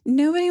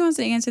 Nobody wants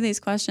to answer these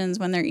questions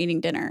when they're eating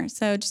dinner.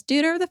 So just do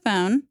it over the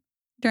phone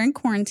during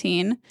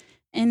quarantine.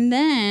 And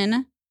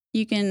then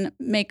you can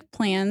make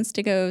plans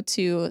to go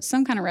to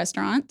some kind of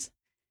restaurant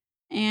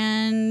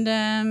and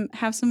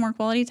have some more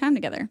quality time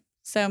together.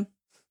 So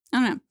I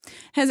don't know.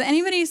 Has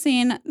anybody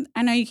seen,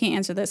 I know you can't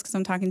answer this because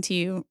I'm talking to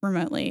you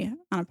remotely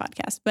on a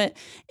podcast, but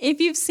if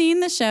you've seen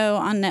the show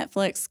on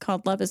Netflix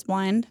called Love is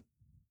Blind,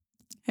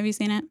 have you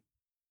seen it?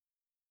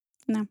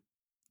 No.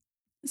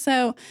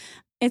 So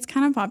it's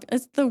kind of popular.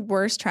 It's the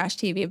worst trash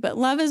TV, but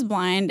Love is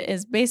Blind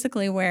is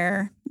basically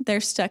where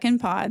They're stuck in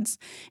pods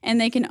and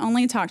they can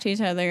only talk to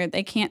each other.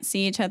 They can't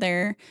see each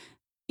other.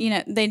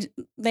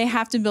 They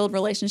have to build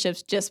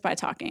relationships just by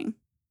talking.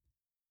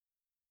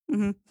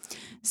 Mm-hmm.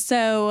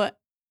 So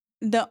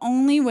the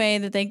only way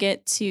that they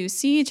get to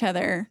see each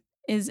other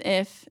is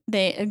if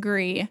they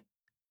agree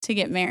to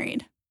get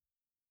married.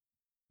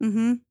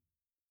 Mm-hmm.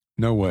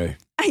 No way.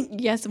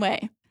 Yes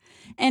way.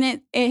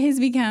 And it has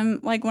become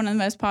like one of the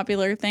most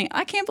popular things.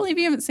 I can't believe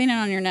you haven't seen it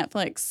on your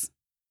Netflix.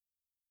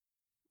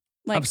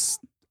 Like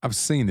I've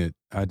seen it.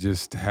 I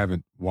just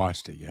haven't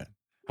watched it yet.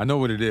 I know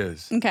what it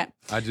is. Okay.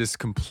 I just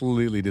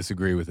completely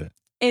disagree with it.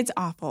 It's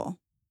awful.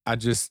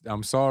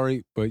 I'm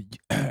sorry, but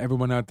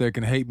everyone out there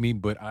can hate me,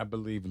 but I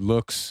believe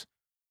looks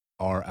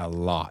are a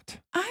lot.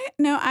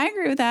 I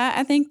agree with that.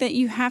 I think that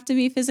you have to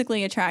be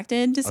physically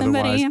attracted to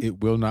somebody. Otherwise,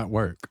 it will not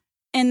work.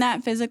 And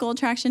that physical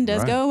attraction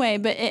does go away,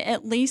 but it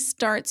at least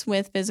starts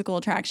with physical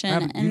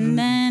attraction.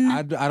 Then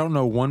I don't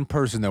know one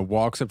person that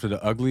walks up to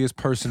the ugliest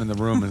person in the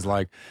room and is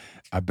like,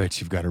 I bet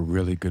you've got a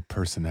really good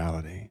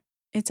personality.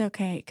 It's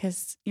okay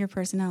because your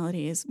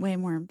personality is way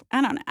more.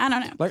 I don't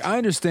know. Like, I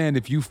understand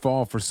if you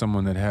fall for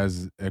someone that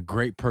has a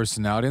great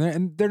personality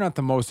and they're not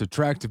the most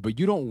attractive, but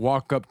you don't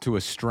walk up to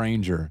a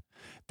stranger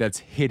that's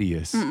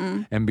hideous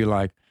and be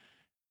like,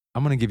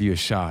 I'm going to give you a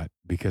shot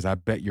because I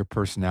bet your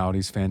personality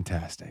is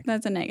fantastic.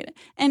 That's a negative.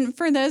 And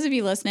for those of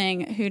you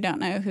listening who don't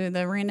know who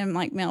the random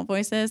male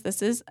voice is,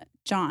 this is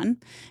John.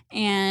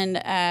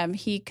 And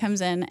he comes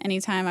in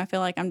anytime I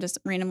feel like I'm just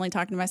randomly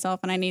talking to myself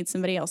and I need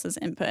somebody else's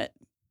input.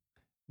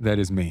 That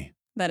is me.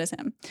 That is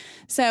him.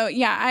 So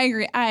yeah, I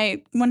agree.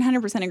 I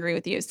 100% agree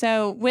with you.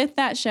 So with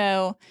that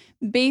show,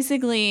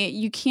 basically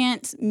you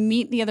can't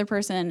meet the other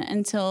person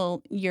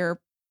until you're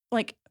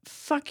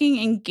fucking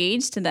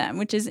engaged to them,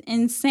 which is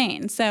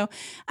insane. So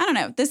I don't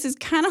know. This is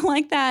kind of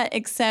like that,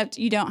 except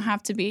you don't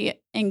have to be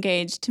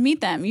engaged to meet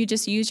them. You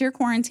just use your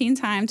quarantine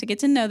time to get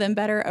to know them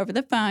better over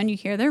the phone. You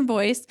hear their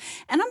voice.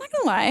 And I'm not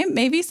going to lie,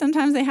 maybe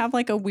sometimes they have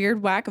a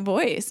weird whack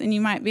voice and you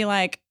might be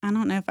like, I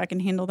don't know if I can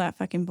handle that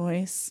fucking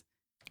voice.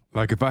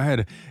 Like if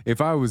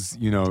I was,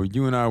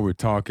 you and I were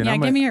talking. Yeah,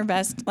 give me your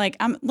best.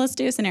 Let's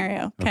do a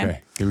scenario.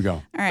 Okay, here we go.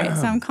 All right.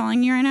 So I'm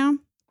calling you right now.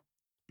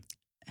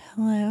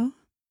 Hello.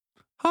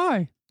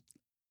 Hi.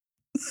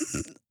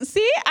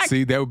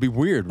 See, that would be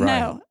weird, right?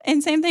 No.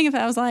 And same thing if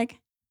I was like,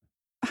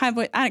 hi,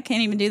 boy, I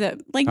can't even do that.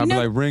 I'd be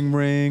like, ring,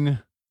 ring.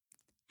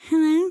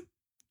 Hello.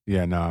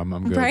 Yeah, no,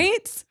 I'm good.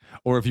 Right?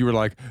 Or if you were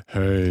like,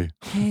 hey.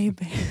 Hey,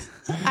 bitch.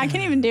 I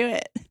can't even do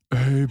it.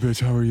 Hey, bitch,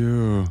 how are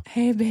you?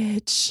 Hey,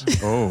 bitch.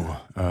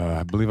 Oh,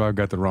 I believe I've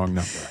got the wrong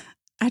number.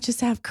 I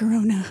just have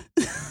corona.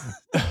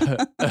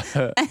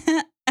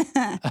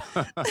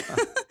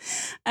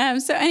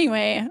 So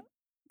anyway,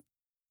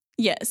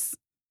 yes.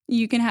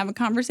 You can have a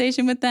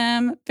conversation with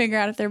them, figure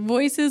out if their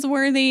voice is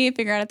worthy,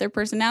 figure out if their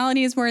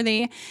personality is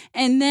worthy.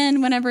 And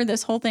then whenever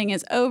this whole thing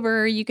is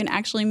over, you can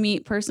actually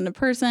meet person to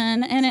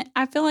person. And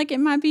I feel like it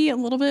might be a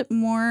little bit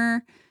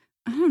more,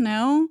 I don't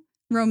know,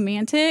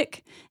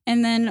 romantic.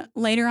 And then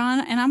later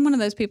on, and I'm one of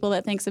those people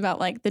that thinks about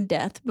the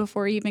death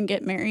before you even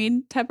get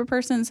married type of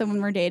person. So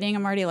when we're dating,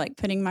 I'm already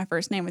putting my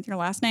first name with your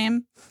last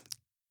name.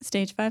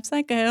 Stage 5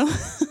 psycho.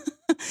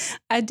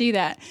 I do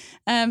that.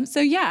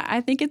 So yeah,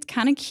 I think it's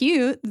kind of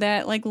cute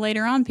that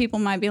later on people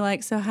might be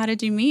like, so how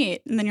did you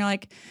meet? And then you're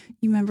like,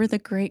 you remember the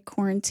great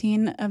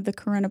quarantine of the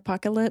Corona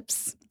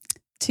apocalypse,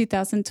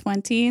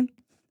 2020?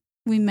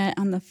 We met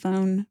on the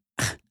phone.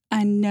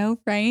 I know,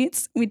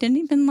 right? We didn't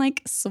even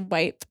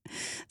swipe.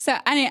 So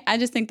I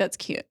just think that's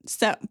cute.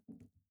 So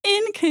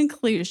in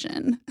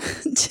conclusion,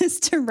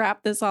 just to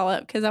wrap this all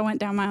up, because I went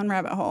down my own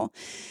rabbit hole.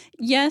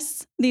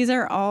 Yes, these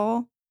are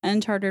all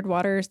uncharted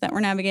waters that we're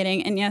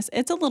navigating. And yes,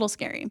 it's a little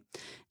scary,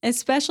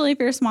 especially if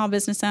you're a small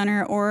business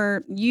owner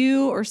or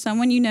you or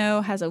someone you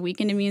know has a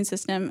weakened immune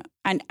system.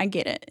 I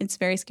get it. It's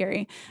very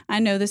scary. I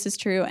know this is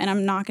true, and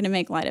I'm not going to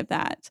make light of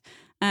that.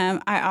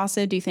 I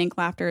also do think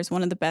laughter is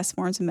one of the best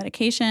forms of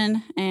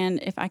medication. And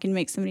if I can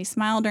make somebody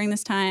smile during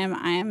this time,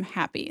 I am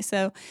happy.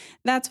 So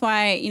that's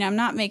why, I'm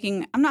not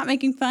making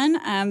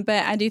fun.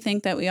 But I do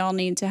think that we all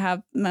need to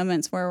have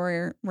moments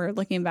where we're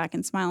looking back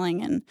and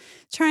smiling and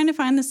trying to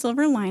find the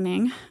silver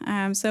lining.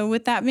 So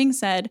with that being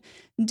said,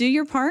 do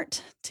your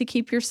part to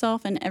keep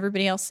yourself and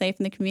everybody else safe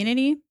in the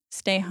community.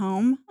 Stay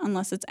home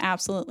unless it's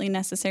absolutely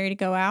necessary to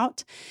go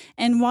out.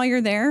 And while you're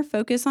there,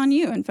 focus on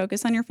you and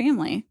focus on your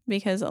family,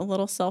 because a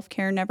little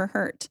self-care never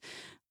hurt.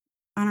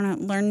 I don't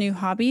know, learn new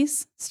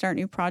hobbies, start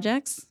new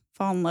projects,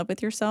 fall in love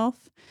with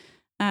yourself.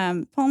 Fall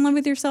in love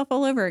with yourself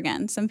all over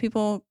again. Some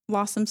people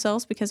lost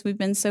themselves because we've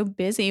been so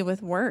busy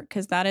with work,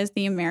 because that is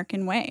the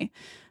American way.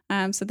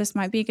 So this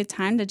might be a good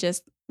time to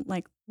just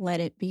let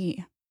it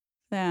be.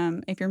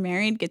 If you're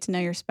married, get to know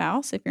your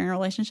spouse. If you're in a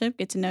relationship,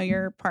 get to know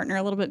your partner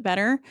a little bit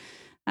better.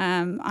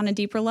 On a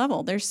deeper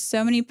level. There's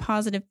so many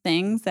positive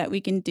things that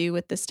we can do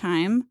with this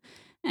time.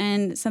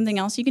 And something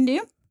else you can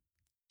do,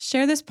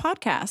 share this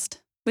podcast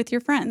with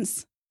your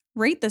friends.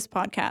 rate this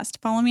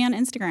podcast. Follow me on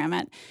Instagram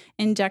at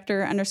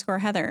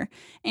injector_Heather.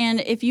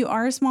 And if you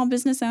are a small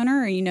business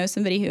owner or you know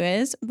somebody who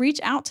is, reach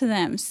out to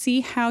them,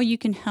 see how you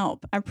can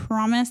help. I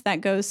promise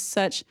that goes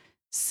such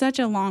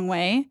a long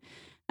way.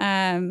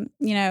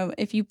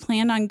 If you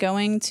planned on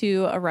going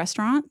to a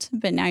restaurant,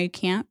 but now you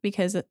can't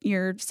because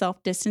you're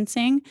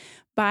self-distancing,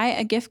 buy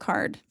a gift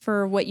card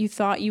for what you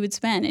thought you would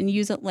spend and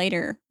use it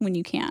later when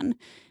you can.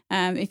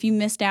 If you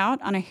missed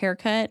out on a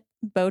haircut,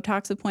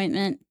 Botox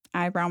appointment,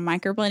 eyebrow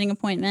microblading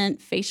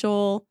appointment,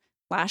 facial,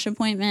 lash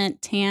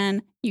appointment,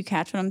 tan, you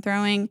catch what I'm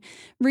throwing,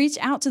 reach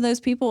out to those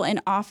people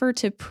and offer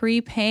to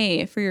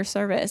prepay for your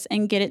service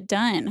and get it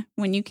done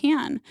when you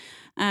can.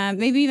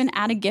 Maybe even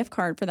add a gift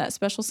card for that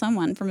special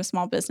someone from a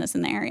small business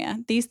in the area.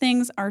 These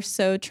things are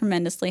so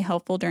tremendously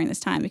helpful during this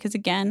time because,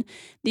 again,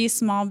 these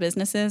small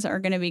businesses are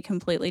going to be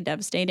completely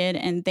devastated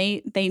and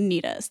they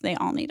need us. They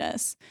all need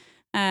us.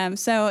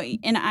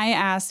 And I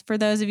asked for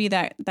those of you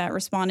that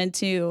responded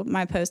to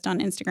my post on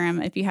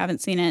Instagram, if you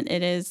haven't seen it,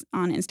 it is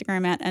on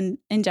Instagram at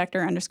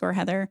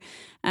injector_Heather.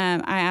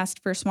 I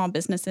asked for small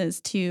businesses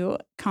to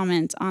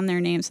comment on their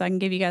name so I can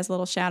give you guys a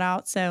little shout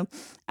out. So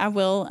I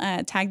will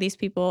tag these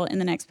people in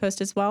the next post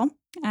as well.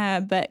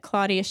 But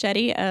Claudia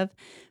Shetty of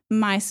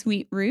My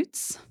Sweet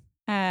Roots,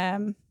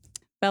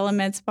 Bella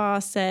Med Spa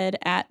said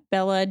at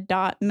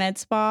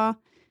bella.medspa.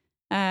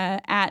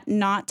 At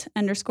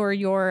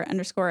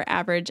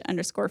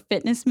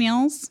not_your_average_fitness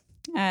meals,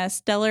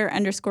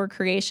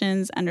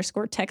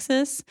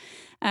 stellar_creations_Texas.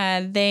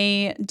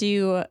 They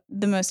do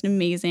the most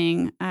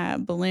amazing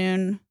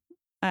balloon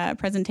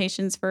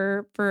presentations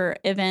for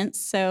events.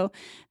 So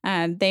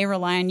they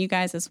rely on you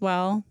guys as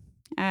well.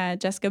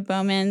 Jessica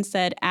Bowman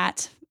said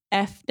at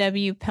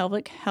FW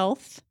Pelvic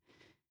Health.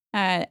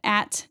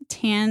 At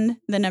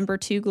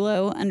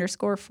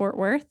tan_2glow_Fort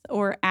Worth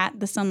or at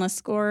the Sunless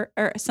Store.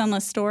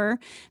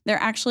 They're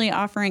actually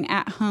offering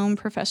at-home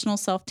professional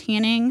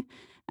self-tanning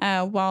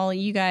while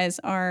you guys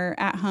are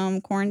at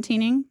home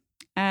quarantining.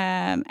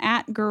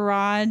 At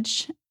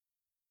Garage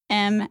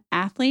M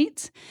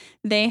Athlete,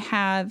 they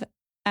have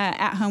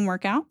at-home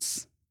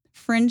workouts.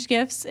 Fringe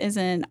Gifts is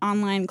an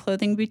online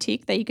clothing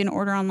boutique that you can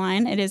order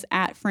online. It is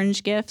at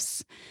Fringe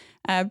Gifts.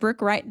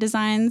 Brooke Wright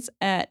Designs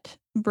at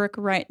Brooke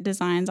Wright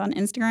Designs on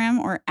Instagram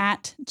or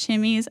at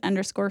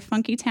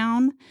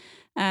Chimmy's_Funkytown,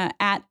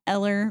 at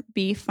Eller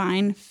B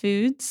Fine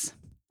Foods.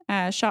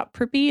 Shop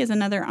Prippy is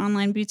another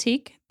online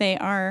boutique. They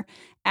are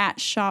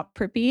at Shop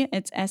Prippy.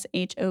 It's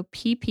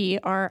SHOPPRIPPIE.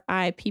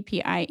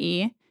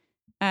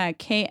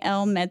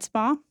 KL Med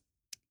Spa.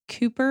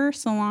 Cooper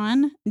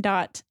Salon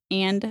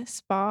and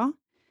Spa.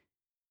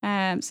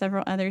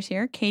 Several others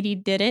here. Katie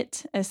Did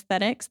It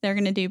Aesthetics. They're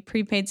going to do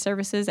prepaid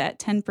services at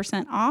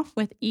 10% off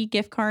with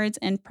e-gift cards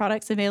and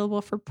products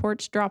available for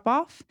porch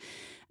drop-off.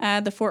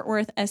 The Fort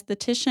Worth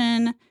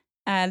Esthetician.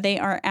 They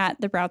are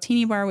at the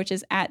Broutini Bar, which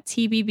is at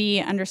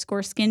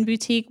TBB_Skin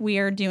Boutique. We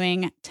are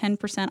doing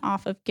 10%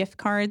 off of gift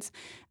cards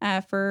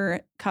for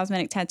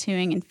cosmetic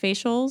tattooing and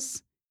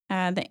facials.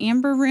 The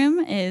Amber Room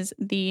is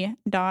the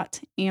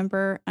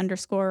 .amber_room.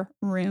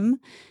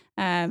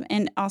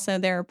 And also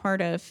they're a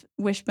part of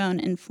Wishbone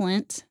in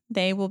Flint.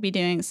 They will be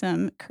doing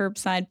some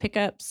curbside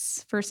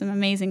pickups for some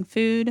amazing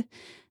food.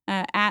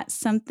 At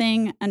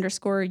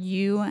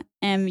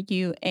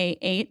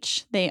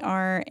something_UMUAH. They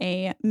are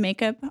a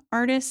makeup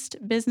artist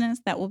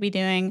business that will be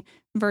doing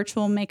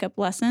virtual makeup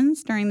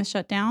lessons during the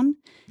shutdown.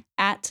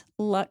 At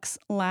Lux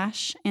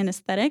Lash and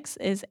Aesthetics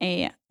is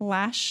a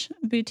lash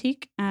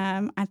boutique.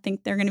 I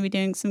think they're going to be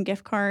doing some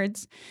gift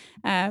cards.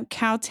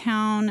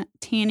 Cowtown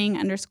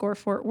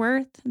Tanning_Fort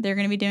Worth. They're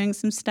going to be doing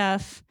some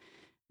stuff.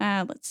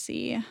 Let's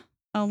see.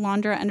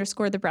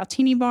 Alondra_the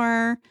Broutini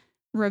Bar.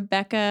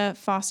 Rebecca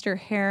Foster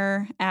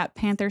Hair at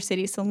Panther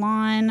City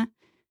Salon.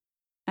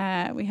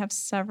 We have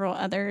several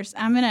others.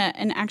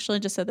 And actually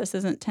just so this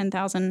isn't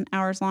 10,000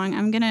 hours long,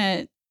 I'm going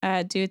to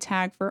do a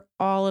tag for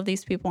all of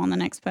these people on the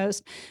next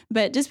post.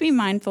 But just be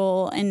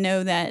mindful and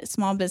know that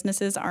small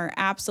businesses are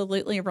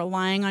absolutely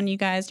relying on you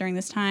guys during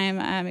this time.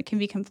 It can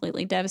be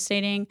completely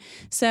devastating.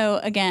 So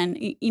again,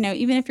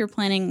 even if you're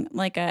planning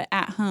like a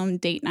at-home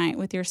date night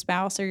with your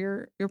spouse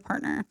or your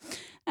partner,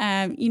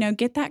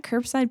 get that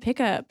curbside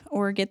pickup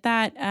or get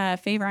that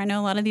Favor. I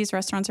know a lot of these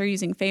restaurants are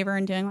using Favor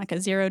and doing like a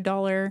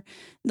 $0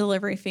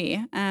 delivery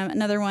fee.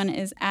 Another one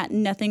is at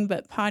Nothing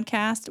But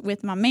Podcast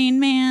with my main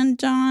man,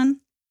 John.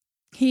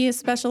 He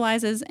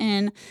specializes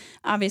in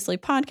obviously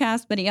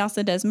podcasts, but he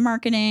also does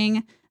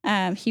marketing.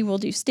 He will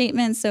do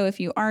statements. So if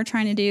you are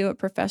trying to do a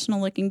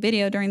professional looking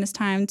video during this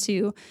time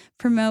to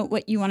promote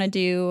what you want to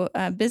do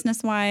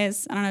business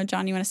wise, I don't know,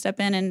 John, you want to step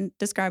in and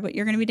describe what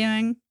you're going to be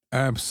doing?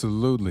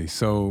 Absolutely.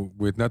 So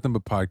with Nothing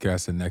But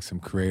Podcasts and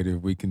Nexum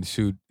Creative, we can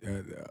shoot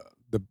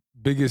the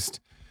biggest,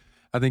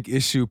 I think,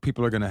 issue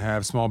people are going to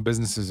have. Small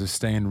businesses are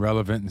staying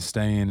relevant and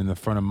staying in the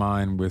front of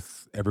mind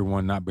with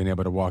everyone not being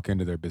able to walk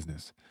into their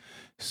business.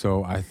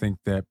 So I think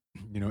that,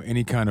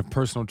 any kind of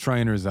personal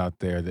trainers out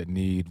there that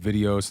need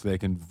videos so they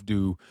can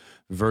do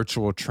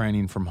virtual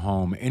training from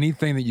home,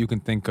 anything that you can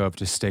think of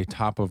to stay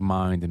top of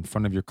mind in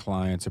front of your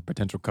clients or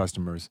potential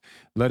customers,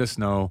 let us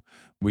know.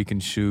 We can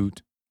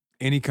shoot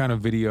any kind of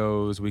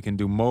videos. We can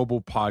do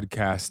mobile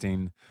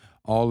podcasting,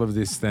 all of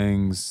these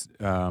things,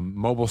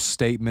 mobile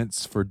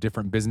statements for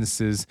different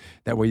businesses.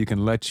 That way you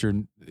can let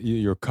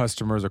your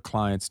customers or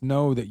clients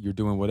know that you're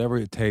doing whatever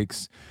it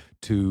takes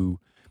to,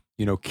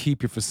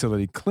 keep your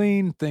facility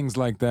clean, things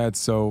like that.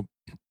 So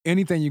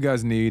anything you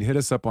guys need, hit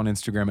us up on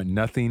Instagram at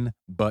Nothing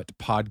But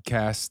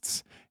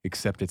Podcasts,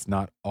 except it's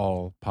not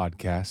all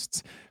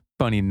podcasts.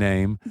 Funny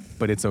name,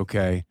 but it's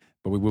okay.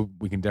 But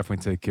we can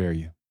definitely take care of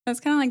you. That's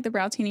kind of like the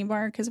Browtini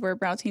Bar, because we're a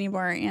Browtini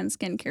Bar and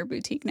skincare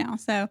boutique now.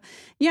 So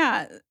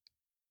yeah.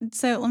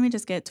 So let me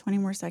just get 20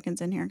 more seconds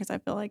in here because I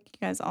feel like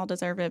you guys all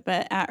deserve it.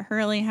 But at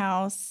Hurley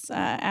House,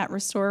 at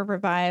Restore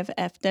Revive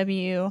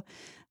FW,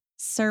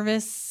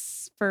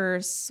 Service for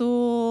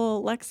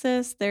Sewell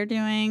Lexus, they're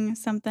doing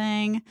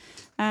something.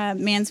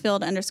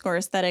 Mansfield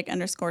 _aesthetic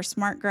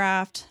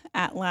 _smartgraft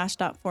at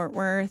Lash.Fort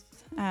Worth.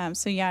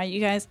 So yeah, you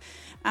guys,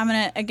 I'm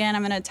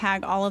going to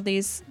tag all of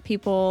these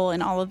people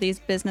and all of these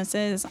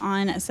businesses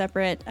on a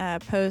separate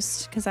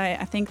post, because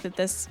I think that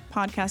this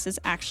podcast is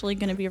actually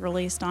going to be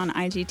released on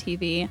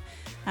IGTV,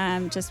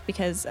 just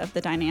because of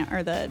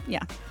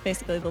the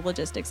basically the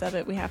logistics of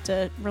it. We have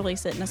to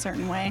release it in a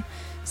certain way.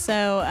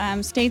 So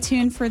stay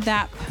tuned for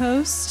that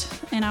post,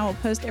 and I will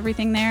post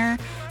everything there.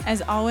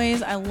 As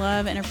always, I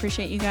love and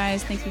appreciate you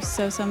guys. Thank you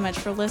so much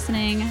for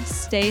listening.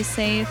 Stay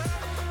safe,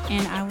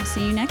 and I will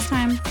see you next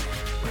time.